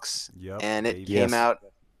Bronx, Yep, and it baby. came Yes. out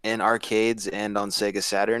in arcades and on Sega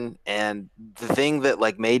Saturn. And the thing that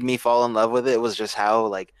like made me fall in love with it was just how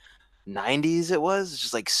like 90s it was. It's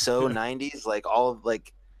just like so 90s. Like all of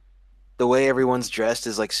like the way everyone's dressed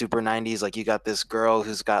is like super 90s. Like you got this girl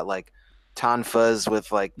who's got like tonfas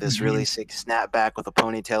with like this really sick snapback with a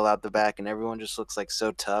ponytail out the back, and everyone just looks like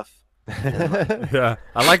so tough. Yeah,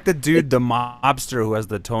 I like the dude, the mobster who has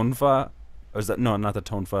the tonfa. Or is that no, not the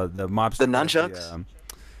tonfa, the mobster. The who has nunchucks?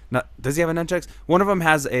 Not does he have a nunchucks? One of them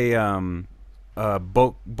has a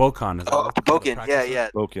Bokon. Is that Oh, what you Boken, practice yeah, with? yeah.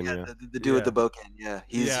 Boken, Yeah, yeah. the dude with the Boken, yeah.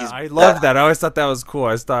 He's I love that. I always thought that was cool.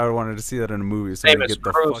 I just thought I wanted to see that in a movie. So I Famous get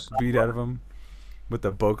the gross. fuck beat out of him with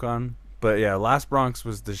the Bokon. But yeah, Last Bronx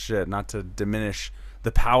was the shit. Not to diminish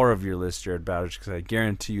the power of your list, Jared Bowditch, because I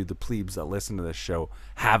guarantee you the plebes that listen to this show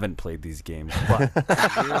haven't played these games. But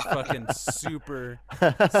you're fucking super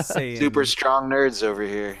Saiyan super strong nerds over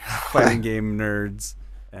here. fighting game nerds.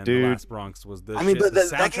 And Dude. The Last Bronx was the I mean, shit. but The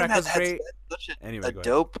that game soundtrack had, was had great. such Anyway, a go ahead.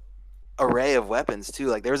 dope array of weapons too.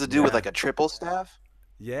 Like there was a dude with Yeah. like a triple staff.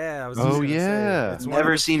 Yeah, I was Oh, just gonna say, yeah. it's one of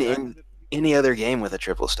Never the- seen any other game with a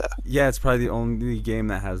triple staff. Yeah, it's probably the only game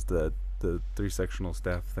that has the three sectional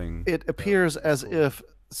staff thing. It appears as if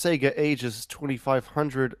Sega Ages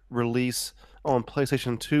 2500 release on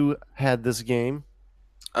PlayStation 2 had this game.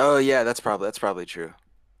 Oh yeah, that's probably true.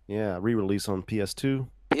 Yeah, re-release on PS2.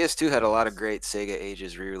 PS2 had a lot of great Sega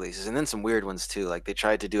Ages re-releases, and then some weird ones too. Like they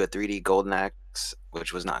tried to do a 3D Golden Axe,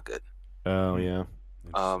 which was not good. Oh yeah.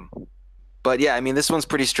 Um, but yeah, I mean, this one's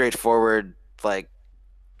pretty straightforward, like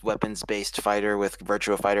weapons-based fighter with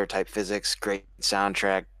Virtua Fighter type physics. Great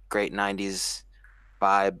soundtrack, great '90s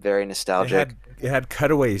vibe, very nostalgic. It had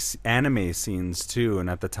cutaway anime scenes too, and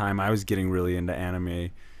at the time I was getting really into anime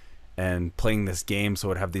and playing this game, so it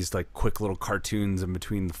would have these like quick little cartoons in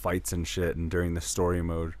between the fights and shit, and during the story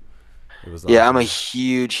mode. It was Yeah, I'm a awesome.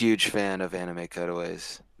 huge fan of anime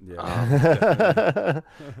cutaways. Yeah.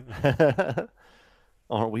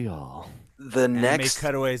 Aren't we all? The Anime next,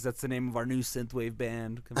 Cutaways, that's the name of our new synthwave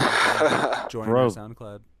band. Come on, join Bro. our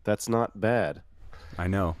SoundCloud. That's not bad. I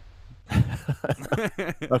know.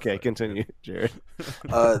 Okay, continue, Jared.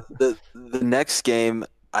 the next game,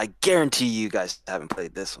 I guarantee you guys haven't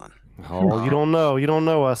played this one. Oh, you don't know. You don't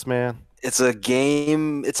know us, man. It's a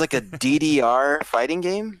game. It's like a DDR fighting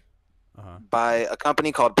game Uh-huh. by a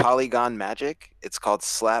company called Polygon Magic. It's called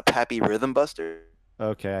Slap Happy Rhythm Buster,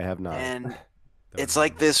 Okay, I have not. and it's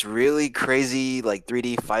like this really crazy like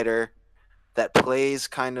 3D fighter that plays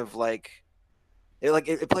kind of like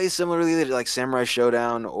it plays similarly to like Samurai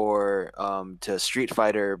Showdown or to Street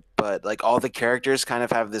Fighter, but like all the characters kind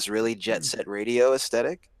of have this really Jet Set Radio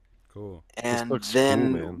aesthetic. Cool. And looks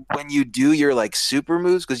then cool, man. when you do your like super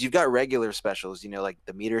moves, because you've got regular specials, you know, like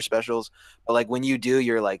the meter specials, but like when you do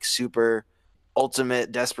your like super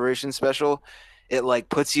ultimate desperation special, it like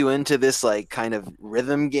puts you into this like kind of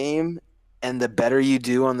rhythm game, and the better you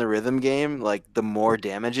do on the rhythm game, like the more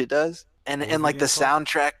damage it does. And What was and the like the game called?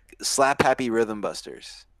 soundtrack, Slap Happy Rhythm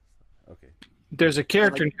Busters. Okay. There's a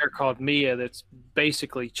character in here called Mia that's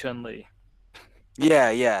basically Chun Li.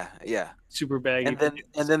 Yeah. Super baggy. And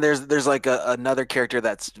then there's like another character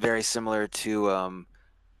that's very similar to I'm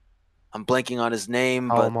blanking on his name,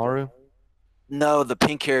 but Alamaru? no, the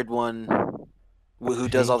pink-haired one who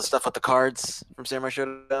does all the Pink? stuff with the cards from Samurai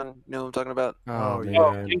Showdown. You know what I'm talking about? Oh, yeah.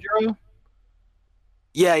 Oh, man. Kendro?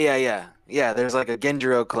 Yeah. There's like a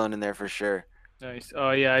Genjiro clone in there for sure. Nice.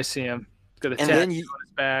 Oh yeah, I see him. He's got a And tattoo then on his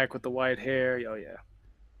back with the white hair. Oh yeah.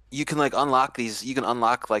 you can like unlock these. You can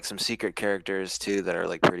unlock like some secret characters too that are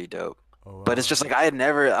like pretty dope. Oh, But it's wow. just like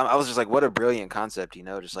I was just like, what a brilliant concept, you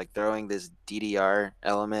know, just like throwing this DDR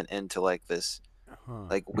element into like this Huh.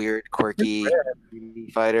 like weird, quirky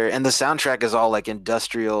fighter, and the soundtrack is all like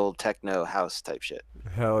industrial techno house type shit.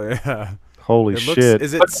 Hell yeah. Holy It looks, shit.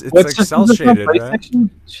 it's What's like this- cell is this on shaded, right? PlayStation?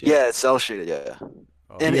 Shit. Yeah, it's cell shaded, yeah.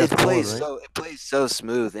 Oh, And Yeah, it it's plays right? it plays so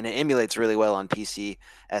smooth, and it emulates really well on PC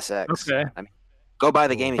SX. Okay. I mean, go buy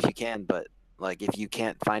the Cool. game if you can, but like if you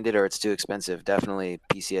can't find it or it's too expensive, definitely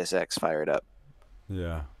PCSX, fire it up.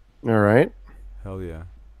 yeah. All right. Hell yeah.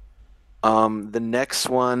 The next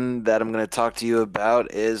one that I'm gonna talk to you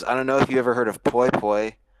about is, I don't know if you ever heard of Poi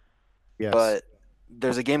Poi, Yes. but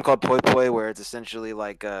there's a game called Poi Poi where it's essentially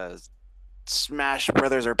like a Smash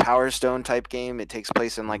Brothers or Power Stone type game. It takes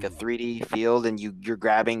place in like a 3D field, and you're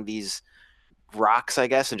grabbing these rocks, I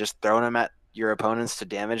guess, and just throwing them at your opponents to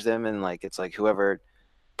damage them. And like it's like whoever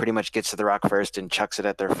pretty much gets to the rock first and chucks it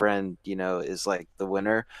at their friend, you know, is like the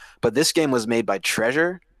winner. But this game was made by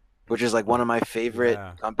Treasure, which is like one of my favorite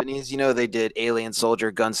Yeah. companies. You know, they did Alien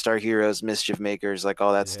Soldier, Gunstar Heroes, Mischief Makers, like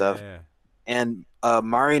all that stuff. Yeah. And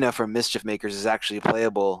Marina from Mischief Makers is actually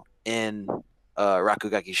playable in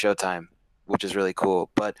Rakugaki Showtime, which is really cool.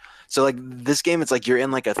 But so like this game, it's like you're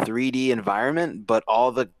in like a 3D environment, but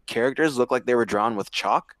all the characters look like they were drawn with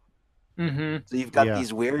chalk. Mm-hmm. So you've got Yeah.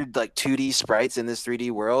 these weird like 2D sprites in this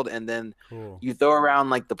 3D world, and then Cool. you throw around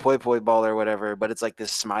like the poi poi ball or whatever, but it's like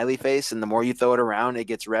this smiley face, and the more you throw it around, it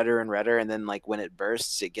gets redder and redder, and then like when it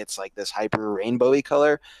bursts, it gets like this hyper rainbowy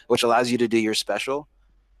color, which allows you to do your special.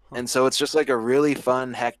 And so it's just like a really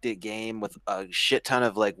fun, hectic game with a shit ton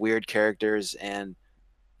of like weird characters, and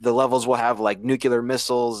the levels will have like nuclear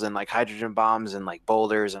missiles and like hydrogen bombs and like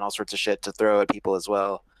boulders and all sorts of shit to throw at people as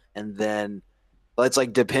well. And then it's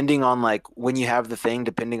like depending on like when you have the thing,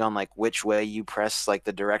 depending on like which way you press like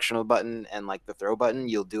the directional button and like the throw button,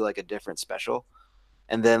 you'll do like a different special.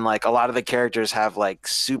 And then like a lot of the characters have like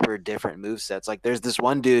super different move sets. Like there's this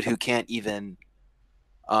one dude who can't even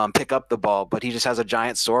pick up the ball, but he just has a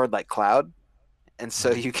giant sword like Cloud, and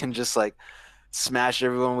so you can just like smash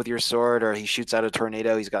everyone with your sword, or he shoots out a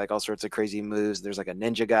tornado. He's got like all sorts of crazy moves. There's like a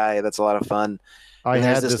ninja guy that's a lot of fun. I and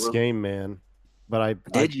there's had this this little- game, man, but I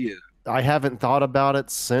Did you? I haven't thought about it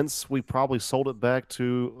since we probably sold it back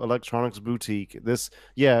to Electronics Boutique. It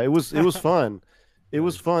was fun. It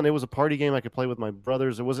was fun. It was a party game I could play with my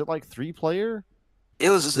brothers. Was it like 3-player? It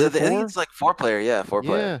was. Is I it think four? it's like 4-player. Yeah,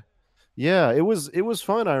 4-player. Yeah. Yeah, it was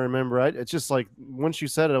fun. I remember. It's just like once you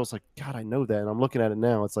said it, I was like, God, I know that. And I'm looking at it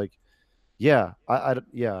now. It's like, yeah,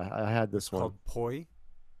 yeah, I had It's this one. called Poi.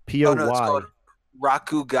 Oh no, it's POY. called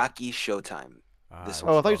Rakugaki Showtime. This Oh,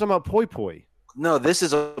 I one. thought you were talking about Poi Poi. No, this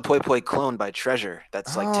is a Poi Poi clone by Treasure.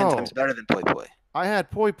 That's like 10 times Oh. better than Poi Poi. I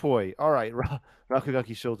had Poi Poi. All right,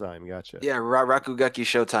 Rakugaki Showtime. Gotcha. Yeah, Rakugaki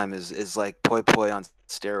Showtime is like Poi Poi on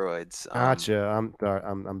steroids. Gotcha.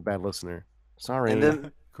 I'm a bad listener. Sorry. And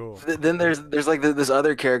then Cool. then there's like this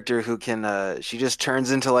other character who can she just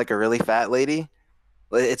turns into like a really fat lady.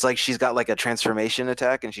 It's like she's got like a transformation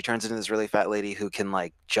attack, and she turns into this really fat lady who can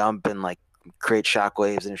like jump and like create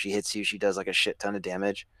shockwaves, and if she hits you, she does like a shit ton of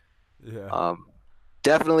damage. Yeah.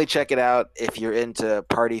 Definitely check it out if you're into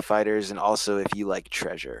party fighters, and also if you like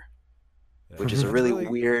Treasure, which is a really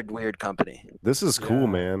weird company. This is cool, Yeah.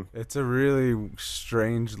 man. It's a really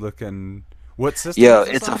strange looking. What system? Yo, is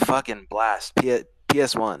this it's a on? fucking blast.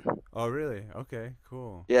 PS1. Oh really? Okay,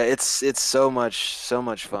 cool. Yeah, it's so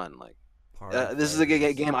much fun. Like Party this is a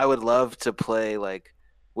fighters. game I would love to play like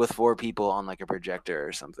with 4 people on like a projector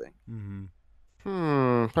or something.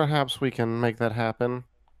 Mm-hmm. Perhaps we can make that happen.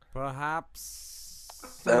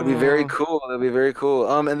 Perhaps. That'd be very cool. That'd be very cool.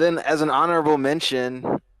 And then as an honorable mention,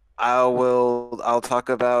 I'll talk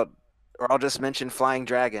about, or I'll just mention Flying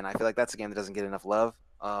Dragon. I feel like that's a game that doesn't get enough love.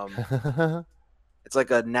 It's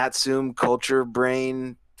like a Natsume Culture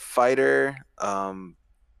Brain fighter.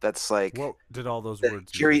 That's like What did all those the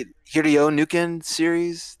words mean? Hiryo Nuken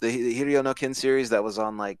series, the Hiryo Nuken series that was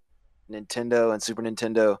on like Nintendo and Super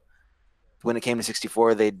Nintendo. When it came to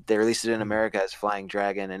 64, they released it in America as Flying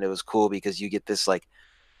Dragon, and it was cool because you get this like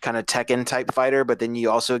kind of Tekken type fighter, but then you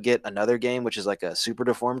also get another game which is like a super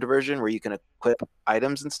deformed version where you can equip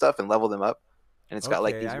items and stuff and level them up, and it's got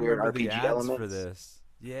like Okay, these I weird remember the RPG ads elements for this.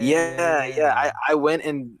 Yeah. I went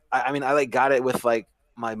and I mean, I like got it with like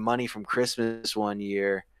my money from Christmas one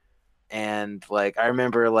year, and like I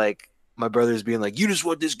remember like my brothers being like, "You just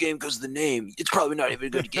want this game because of the name. It's probably not even a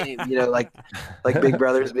good game," you know, like big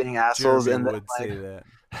brothers being assholes. Jeremy And then would say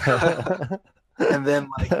that. and then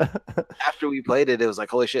like after we played it, it was like,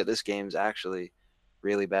 holy shit, this game's actually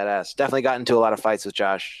really badass. Definitely got into a lot of fights with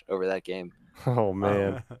Josh over that game. Oh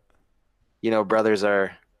man. You know, brothers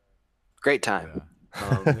are great time. Yeah.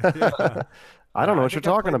 I don't know I what you're think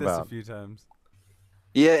I've talking played this about. a few times.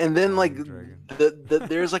 Yeah, and then like Dragon.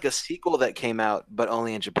 there's like a sequel that came out, but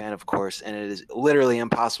only in Japan, of course, and it is literally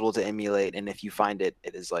impossible to emulate. And if you find it,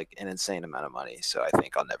 it is like an insane amount of money. So I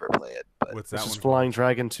think I'll never play it. But What's that This is one? Flying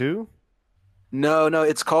Dragon 2? no,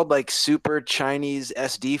 it's called like Super Chinese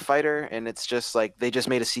SD Fighter, and it's just like they just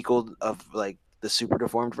made a sequel of like the super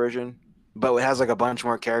deformed version, but it has like a bunch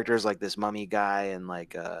more characters, like this mummy guy and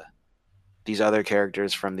like these other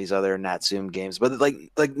characters from these other Natsume games. But like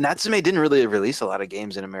Natsume didn't really release a lot of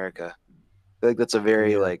games in America. I feel like that's a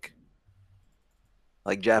very like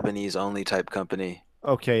Japanese only type company.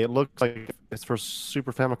 Okay, it looks like it's for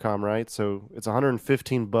Super Famicom, right? So it's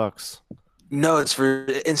 $115 No, it's for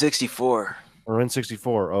N64 or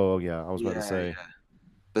N64. Oh yeah, I was about to say. Yeah.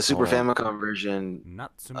 The Super Hold on. Famicom version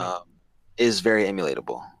Natsume. is very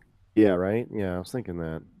emulatable. Yeah, right. Yeah, I was thinking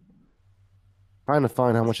that. Trying to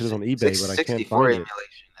find how much it is on eBay, but I can't 64 find it.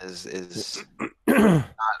 emulation is not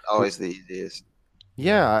always the easiest.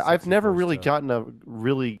 Yeah, I've never 64 really stuff. gotten a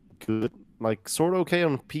really good, like sort of okay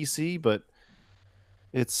on PC, but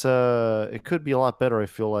it's it could be a lot better. I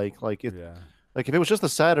feel like Yeah. like if it was just the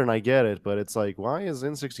Saturn, I get it, but it's like why is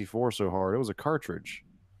N64 so hard? It was a cartridge.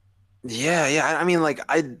 Yeah. I mean, like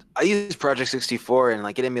I use Project 64 and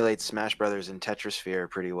like it emulates Smash Brothers and Tetrisphere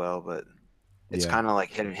pretty well, but it's Yeah. kind of like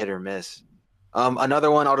hit or miss. Another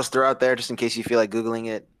one I'll just throw out there just in case you feel like googling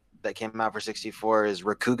it that came out for 64 is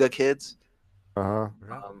Rakuga Kids. Uh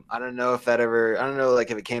I don't know if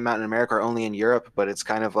like if it came out in America or only in Europe, but it's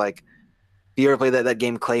kind of like if you ever played that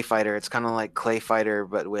game Clay Fighter, it's kind of like Clay Fighter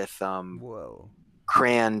but with Whoa.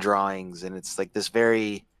 crayon drawings, and it's like this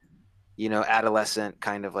very adolescent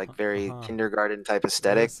kind of like very kindergarten type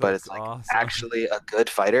aesthetic, This but it's looks like awesome. actually a good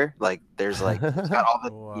fighter. Like there's like it's got all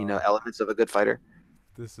the Wow. elements of a good fighter,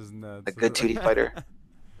 This is nuts. a good 2D fighter.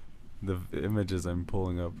 The images I'm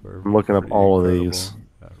pulling up are. I'm looking up pretty all of incredible. these.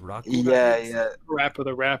 Yeah. Rapper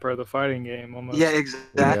the Rapper, the fighting game almost. Yeah,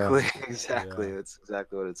 exactly. Exactly. Yeah. That's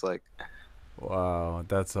exactly what it's like. Wow,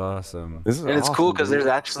 that's awesome. This is And it's cool awesome, because dude. there's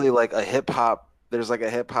actually like a hip hop. There's like a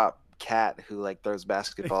hip hop cat who like throws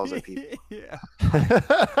basketballs at people. Yeah.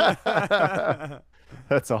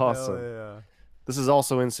 That's Hell awesome. yeah. This is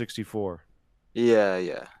also N64.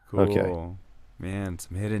 Yeah. Cool. Okay. Man,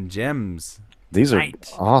 some hidden gems. These are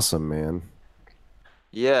Right. awesome, man.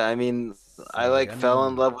 Yeah, I mean, I like, like I fell know.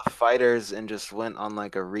 in love with fighters and just went on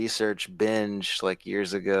like a research binge like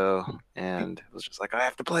years ago, and was just like, I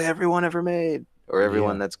have to play everyone ever made, or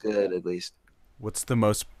everyone Yeah. that's good at least. What's the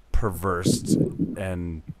most perverse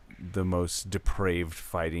and the most depraved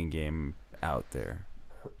fighting game out there?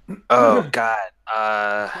 Oh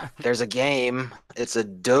God, there's a game. It's a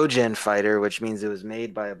Dojin fighter, which means it was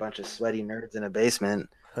made by a bunch of sweaty nerds in a basement.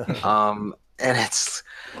 And it's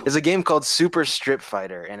a game called Super Strip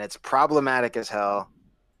Fighter, and it's problematic as hell.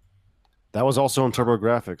 That was also on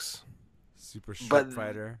TurboGrafx. Super Street But-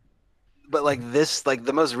 Fighter. But like this, like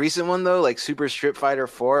the most recent one though, like Super Strip Fighter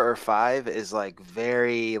 4 or 5 is like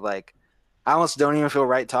very like, I almost don't even feel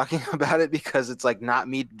right talking about it because it's like not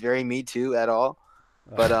very Me Too at all.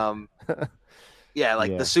 But yeah,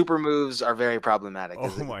 like Yeah. the super moves are very problematic.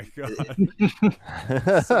 Oh my god.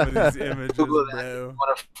 Some of these images, Google that. bro.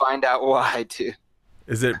 Want to find out why too?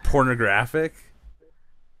 Is it pornographic?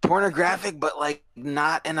 Pornographic, but like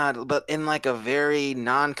not in like a very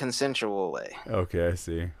non-consensual way. Okay, I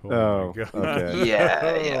see. Oh, my god. okay.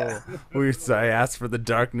 Yeah. I asked for the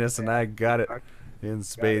darkness and I got it in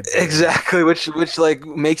spades. Exactly, which like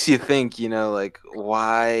makes you think, you know, like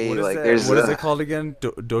why, What is like that? there's What is it called again?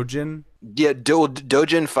 Dojin? Yeah,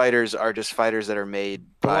 Dojin fighters are just fighters that are made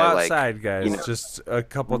Go by like outside, guys. you know- Just a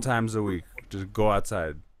couple times a week. Just go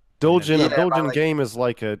outside. Dojin, Yeah, a Dojin but like- game is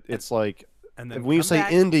like it's like And then when you come say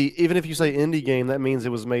back. indie, even if you say indie game, that means it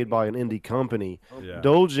was made by an indie company. Yeah.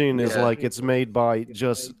 Dojin is Yeah. like it's made by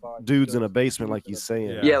just dudes in a basement, like he's saying.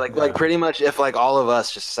 Yeah. yeah, like pretty much if like all of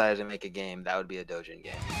us just decided to make a game, that would be a Dojin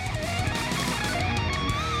game.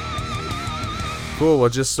 Cool. Well,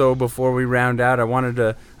 just so before we round out,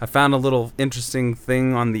 I found a little interesting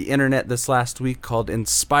thing on the internet this last week called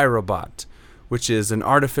Inspirobot, which is an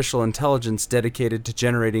artificial intelligence dedicated to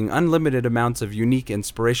generating unlimited amounts of unique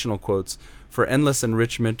inspirational quotes for endless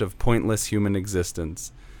enrichment of pointless human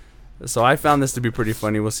existence. So I found this to be pretty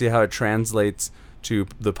funny. We'll see how it translates to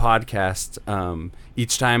the podcast.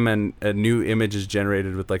 Each time a new image is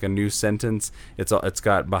generated with like a new sentence, it's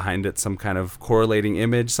got behind it some kind of correlating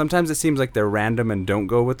image. Sometimes it seems like they're random and don't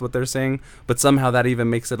go with what they're saying, but somehow that even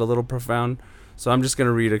makes it a little profound. So I'm just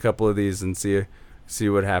gonna read a couple of these and see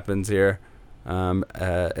what happens here.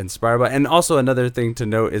 Inspired by, and also another thing to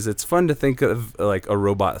note is it's fun to think of like a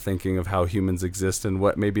robot thinking of how humans exist and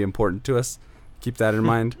what may be important to us. Keep that in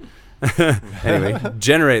mind. Anyway,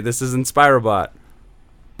 generate. This is Inspirobot.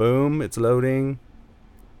 Boom, it's loading.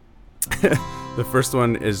 The first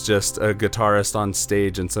one is just a guitarist on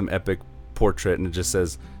stage and some epic portrait, and it just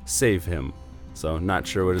says save him. So not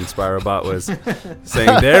sure what Inspirobot was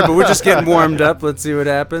saying there, but we're just getting warmed up. Let's see what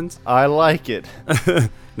happens. I like it.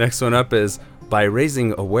 Next one up is, by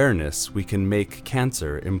raising awareness, we can make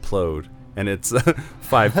cancer implode. And it's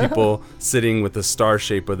 5 people sitting with a star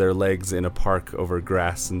shape of their legs in a park over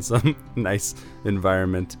grass in some nice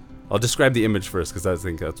environment. I'll describe the image first because I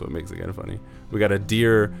think that's what makes it kind of funny. We got a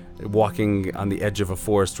deer walking on the edge of a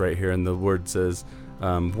forest right here, and the word says,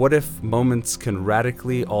 what if moments can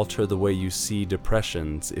radically alter the way you see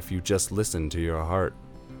depressions if you just listen to your heart?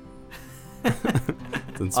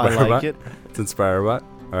 It's I like it. It's Inspirobot.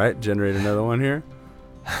 All right, generate another one here.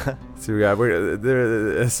 So we got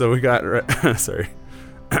so we got sorry.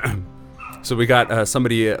 So we got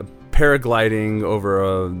somebody paragliding over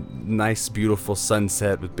a nice, beautiful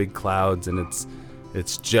sunset with big clouds, and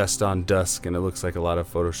it's just on dusk, and it looks like a lot of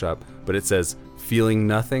Photoshop. But it says, "Feeling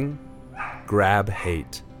nothing, grab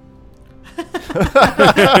hate."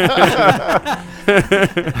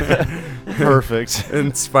 Perfect.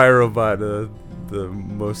 Inspirobot, the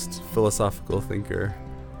most philosophical thinker,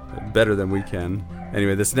 better than we can.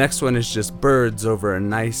 Anyway, this next one is just birds over a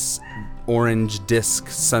nice orange disc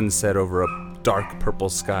sunset over a dark purple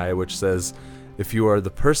sky, which says, if you are the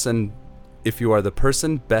person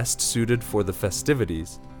best suited for the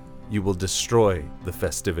festivities, you will destroy the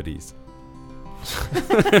festivities.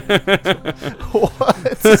 What?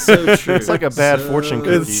 It's so true. It's like a bad fortune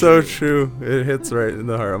cookie. It's so true. It hits right in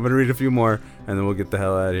the heart. I'm going to read a few more, and then we'll get the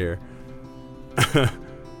hell out of here.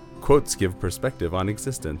 Quotes give perspective on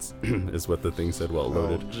existence, is what the thing said while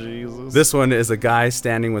loaded. Oh, Jesus. This one is a guy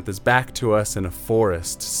standing with his back to us in a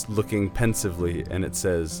forest, looking pensively, and it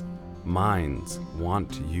says, "Minds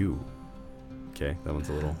want you." Okay, that one's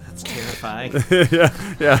a little... That's terrifying.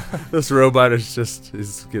 yeah. This robot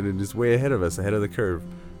is getting just way ahead of us, ahead of the curve.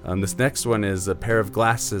 This next one is a pair of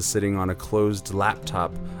glasses sitting on a closed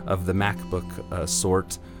laptop of the MacBook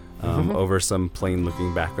sort over some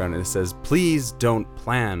plain-looking background, and it says, "Please don't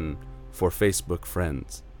plan for Facebook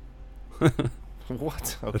friends."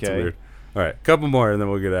 What? Okay. That's weird. All right, couple more, and then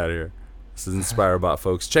we'll get out of here. This is Inspirobot,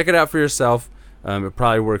 folks. Check it out for yourself. It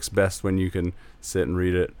probably works best when you can sit and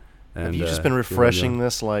read it. And, Have you just been refreshing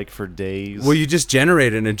this like for days? Well, you just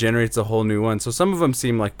generate it, and it generates a whole new one. So some of them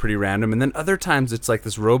seem like pretty random, and then other times it's like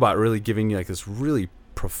this robot really giving you like this really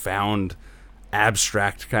profound,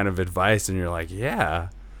 abstract kind of advice, and you're like, yeah.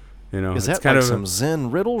 Is it's that kind like of some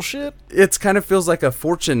Zen riddle shit? It's kind of feels like a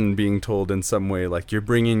fortune being told in some way. Like you're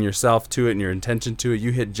bringing yourself to it and your intention to it.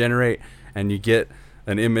 You hit generate, and you get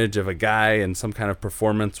an image of a guy in some kind of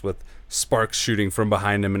performance with sparks shooting from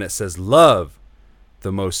behind him, and it says, "Love,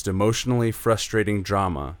 the most emotionally frustrating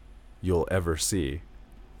drama you'll ever see."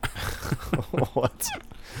 What?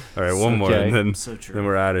 All right, one more, and then, So true. then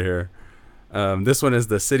we're out of here. This one is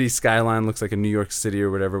the city skyline. Looks like a New York City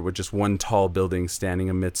or whatever, with just one tall building standing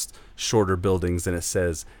amidst shorter buildings, and it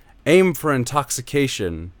says, "Aim for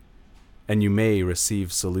intoxication, and you may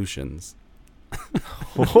receive solutions."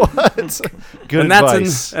 What? Good and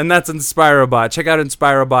advice. That's Inspirobot. Check out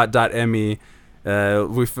inspirobot.me.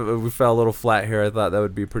 We fell a little flat here. I thought that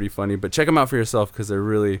would be pretty funny, but check them out for yourself because they're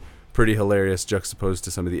really pretty hilarious, juxtaposed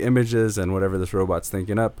to some of the images, and whatever this robot's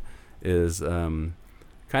thinking up is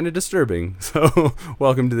kind of disturbing. So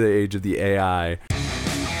welcome to the age of the AI.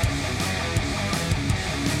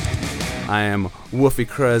 I am Woofy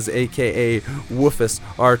Cruz, a.k.a. Woofus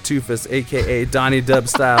Artufus, a.k.a. Donnie Dub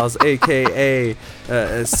Styles, a.k.a.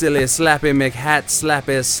 Silly Slappy McHat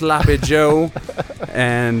Slappy Sloppy Joe.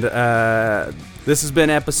 And this has been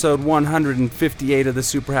episode 158 of the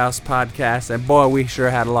Superhouse Podcast. And boy, we sure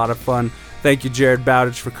had a lot of fun. Thank you, Jared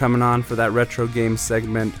Bowditch, for coming on for that retro game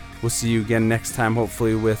segment. We'll see you again next time,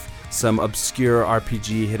 hopefully with some obscure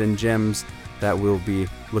RPG hidden gems that we'll be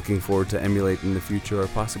looking forward to emulate in the future or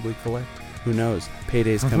possibly collect. Who knows?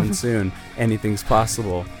 Payday's coming soon. Anything's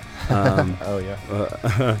possible. Oh,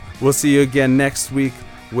 yeah. We'll see you again next week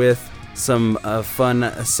with some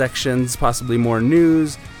fun sections, possibly more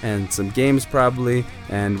news and some games probably.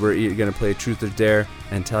 And we're going to play Truth or Dare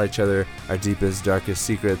and tell each other our deepest, darkest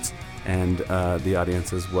secrets and the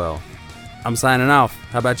audience as well. I'm signing off.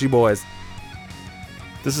 How about you boys?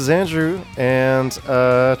 This is Andrew, and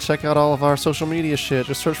check out all of our social media shit.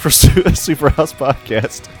 Just search for Superhouse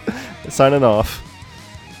Podcast. Signing off.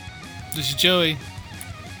 This is Joey.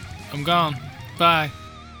 I'm gone. Bye.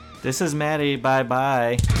 This is Maddie.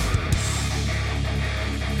 Bye-bye.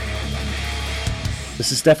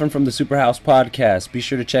 This is Stefan from the Superhouse Podcast. Be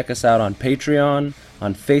sure to check us out on Patreon,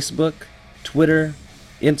 on Facebook, Twitter,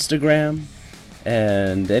 Instagram,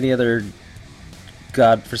 and any other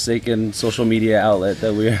godforsaken social media outlet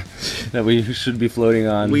that we should be floating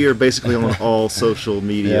on. We are basically on all social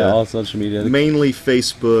media. Yeah, all social media. Mainly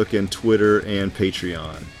Facebook and Twitter and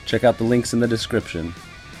Patreon. Check out the links in the description.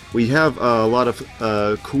 We have a lot of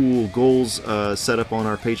cool goals set up on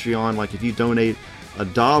our Patreon. Like if you donate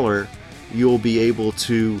 $1, you'll be able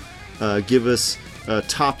to give us a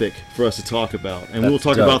topic for us to talk about. And we'll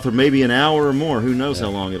talk about for maybe an hour or more. Who knows how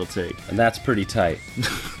long it'll take. And that's pretty tight.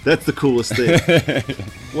 That's the coolest thing.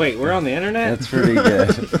 Wait, we're on the internet? That's pretty good.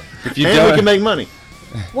 If you and we can make money.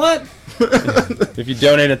 What? If you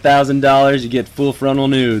donate $1,000, you get full frontal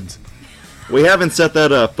nudes. We haven't set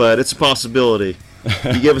that up, but it's a possibility.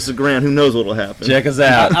 You give us $1,000, who knows what'll happen. Check us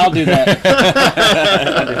out. I'll do that.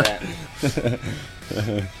 I'll do that.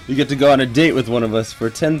 You get to go on a date with one of us for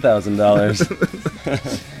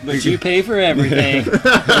 $10,000. But you pay for everything.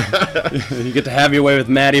 You get to have your way with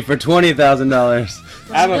Maddie for $20,000.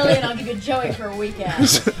 For $1 million, I'll give you Joey for a weekend.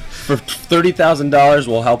 For $30,000,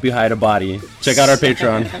 we'll help you hide a body. Check out our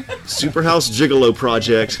Patreon. Superhouse Gigolo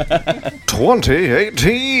Project.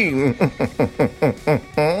 2018.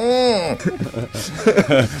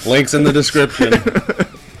 Links in the description.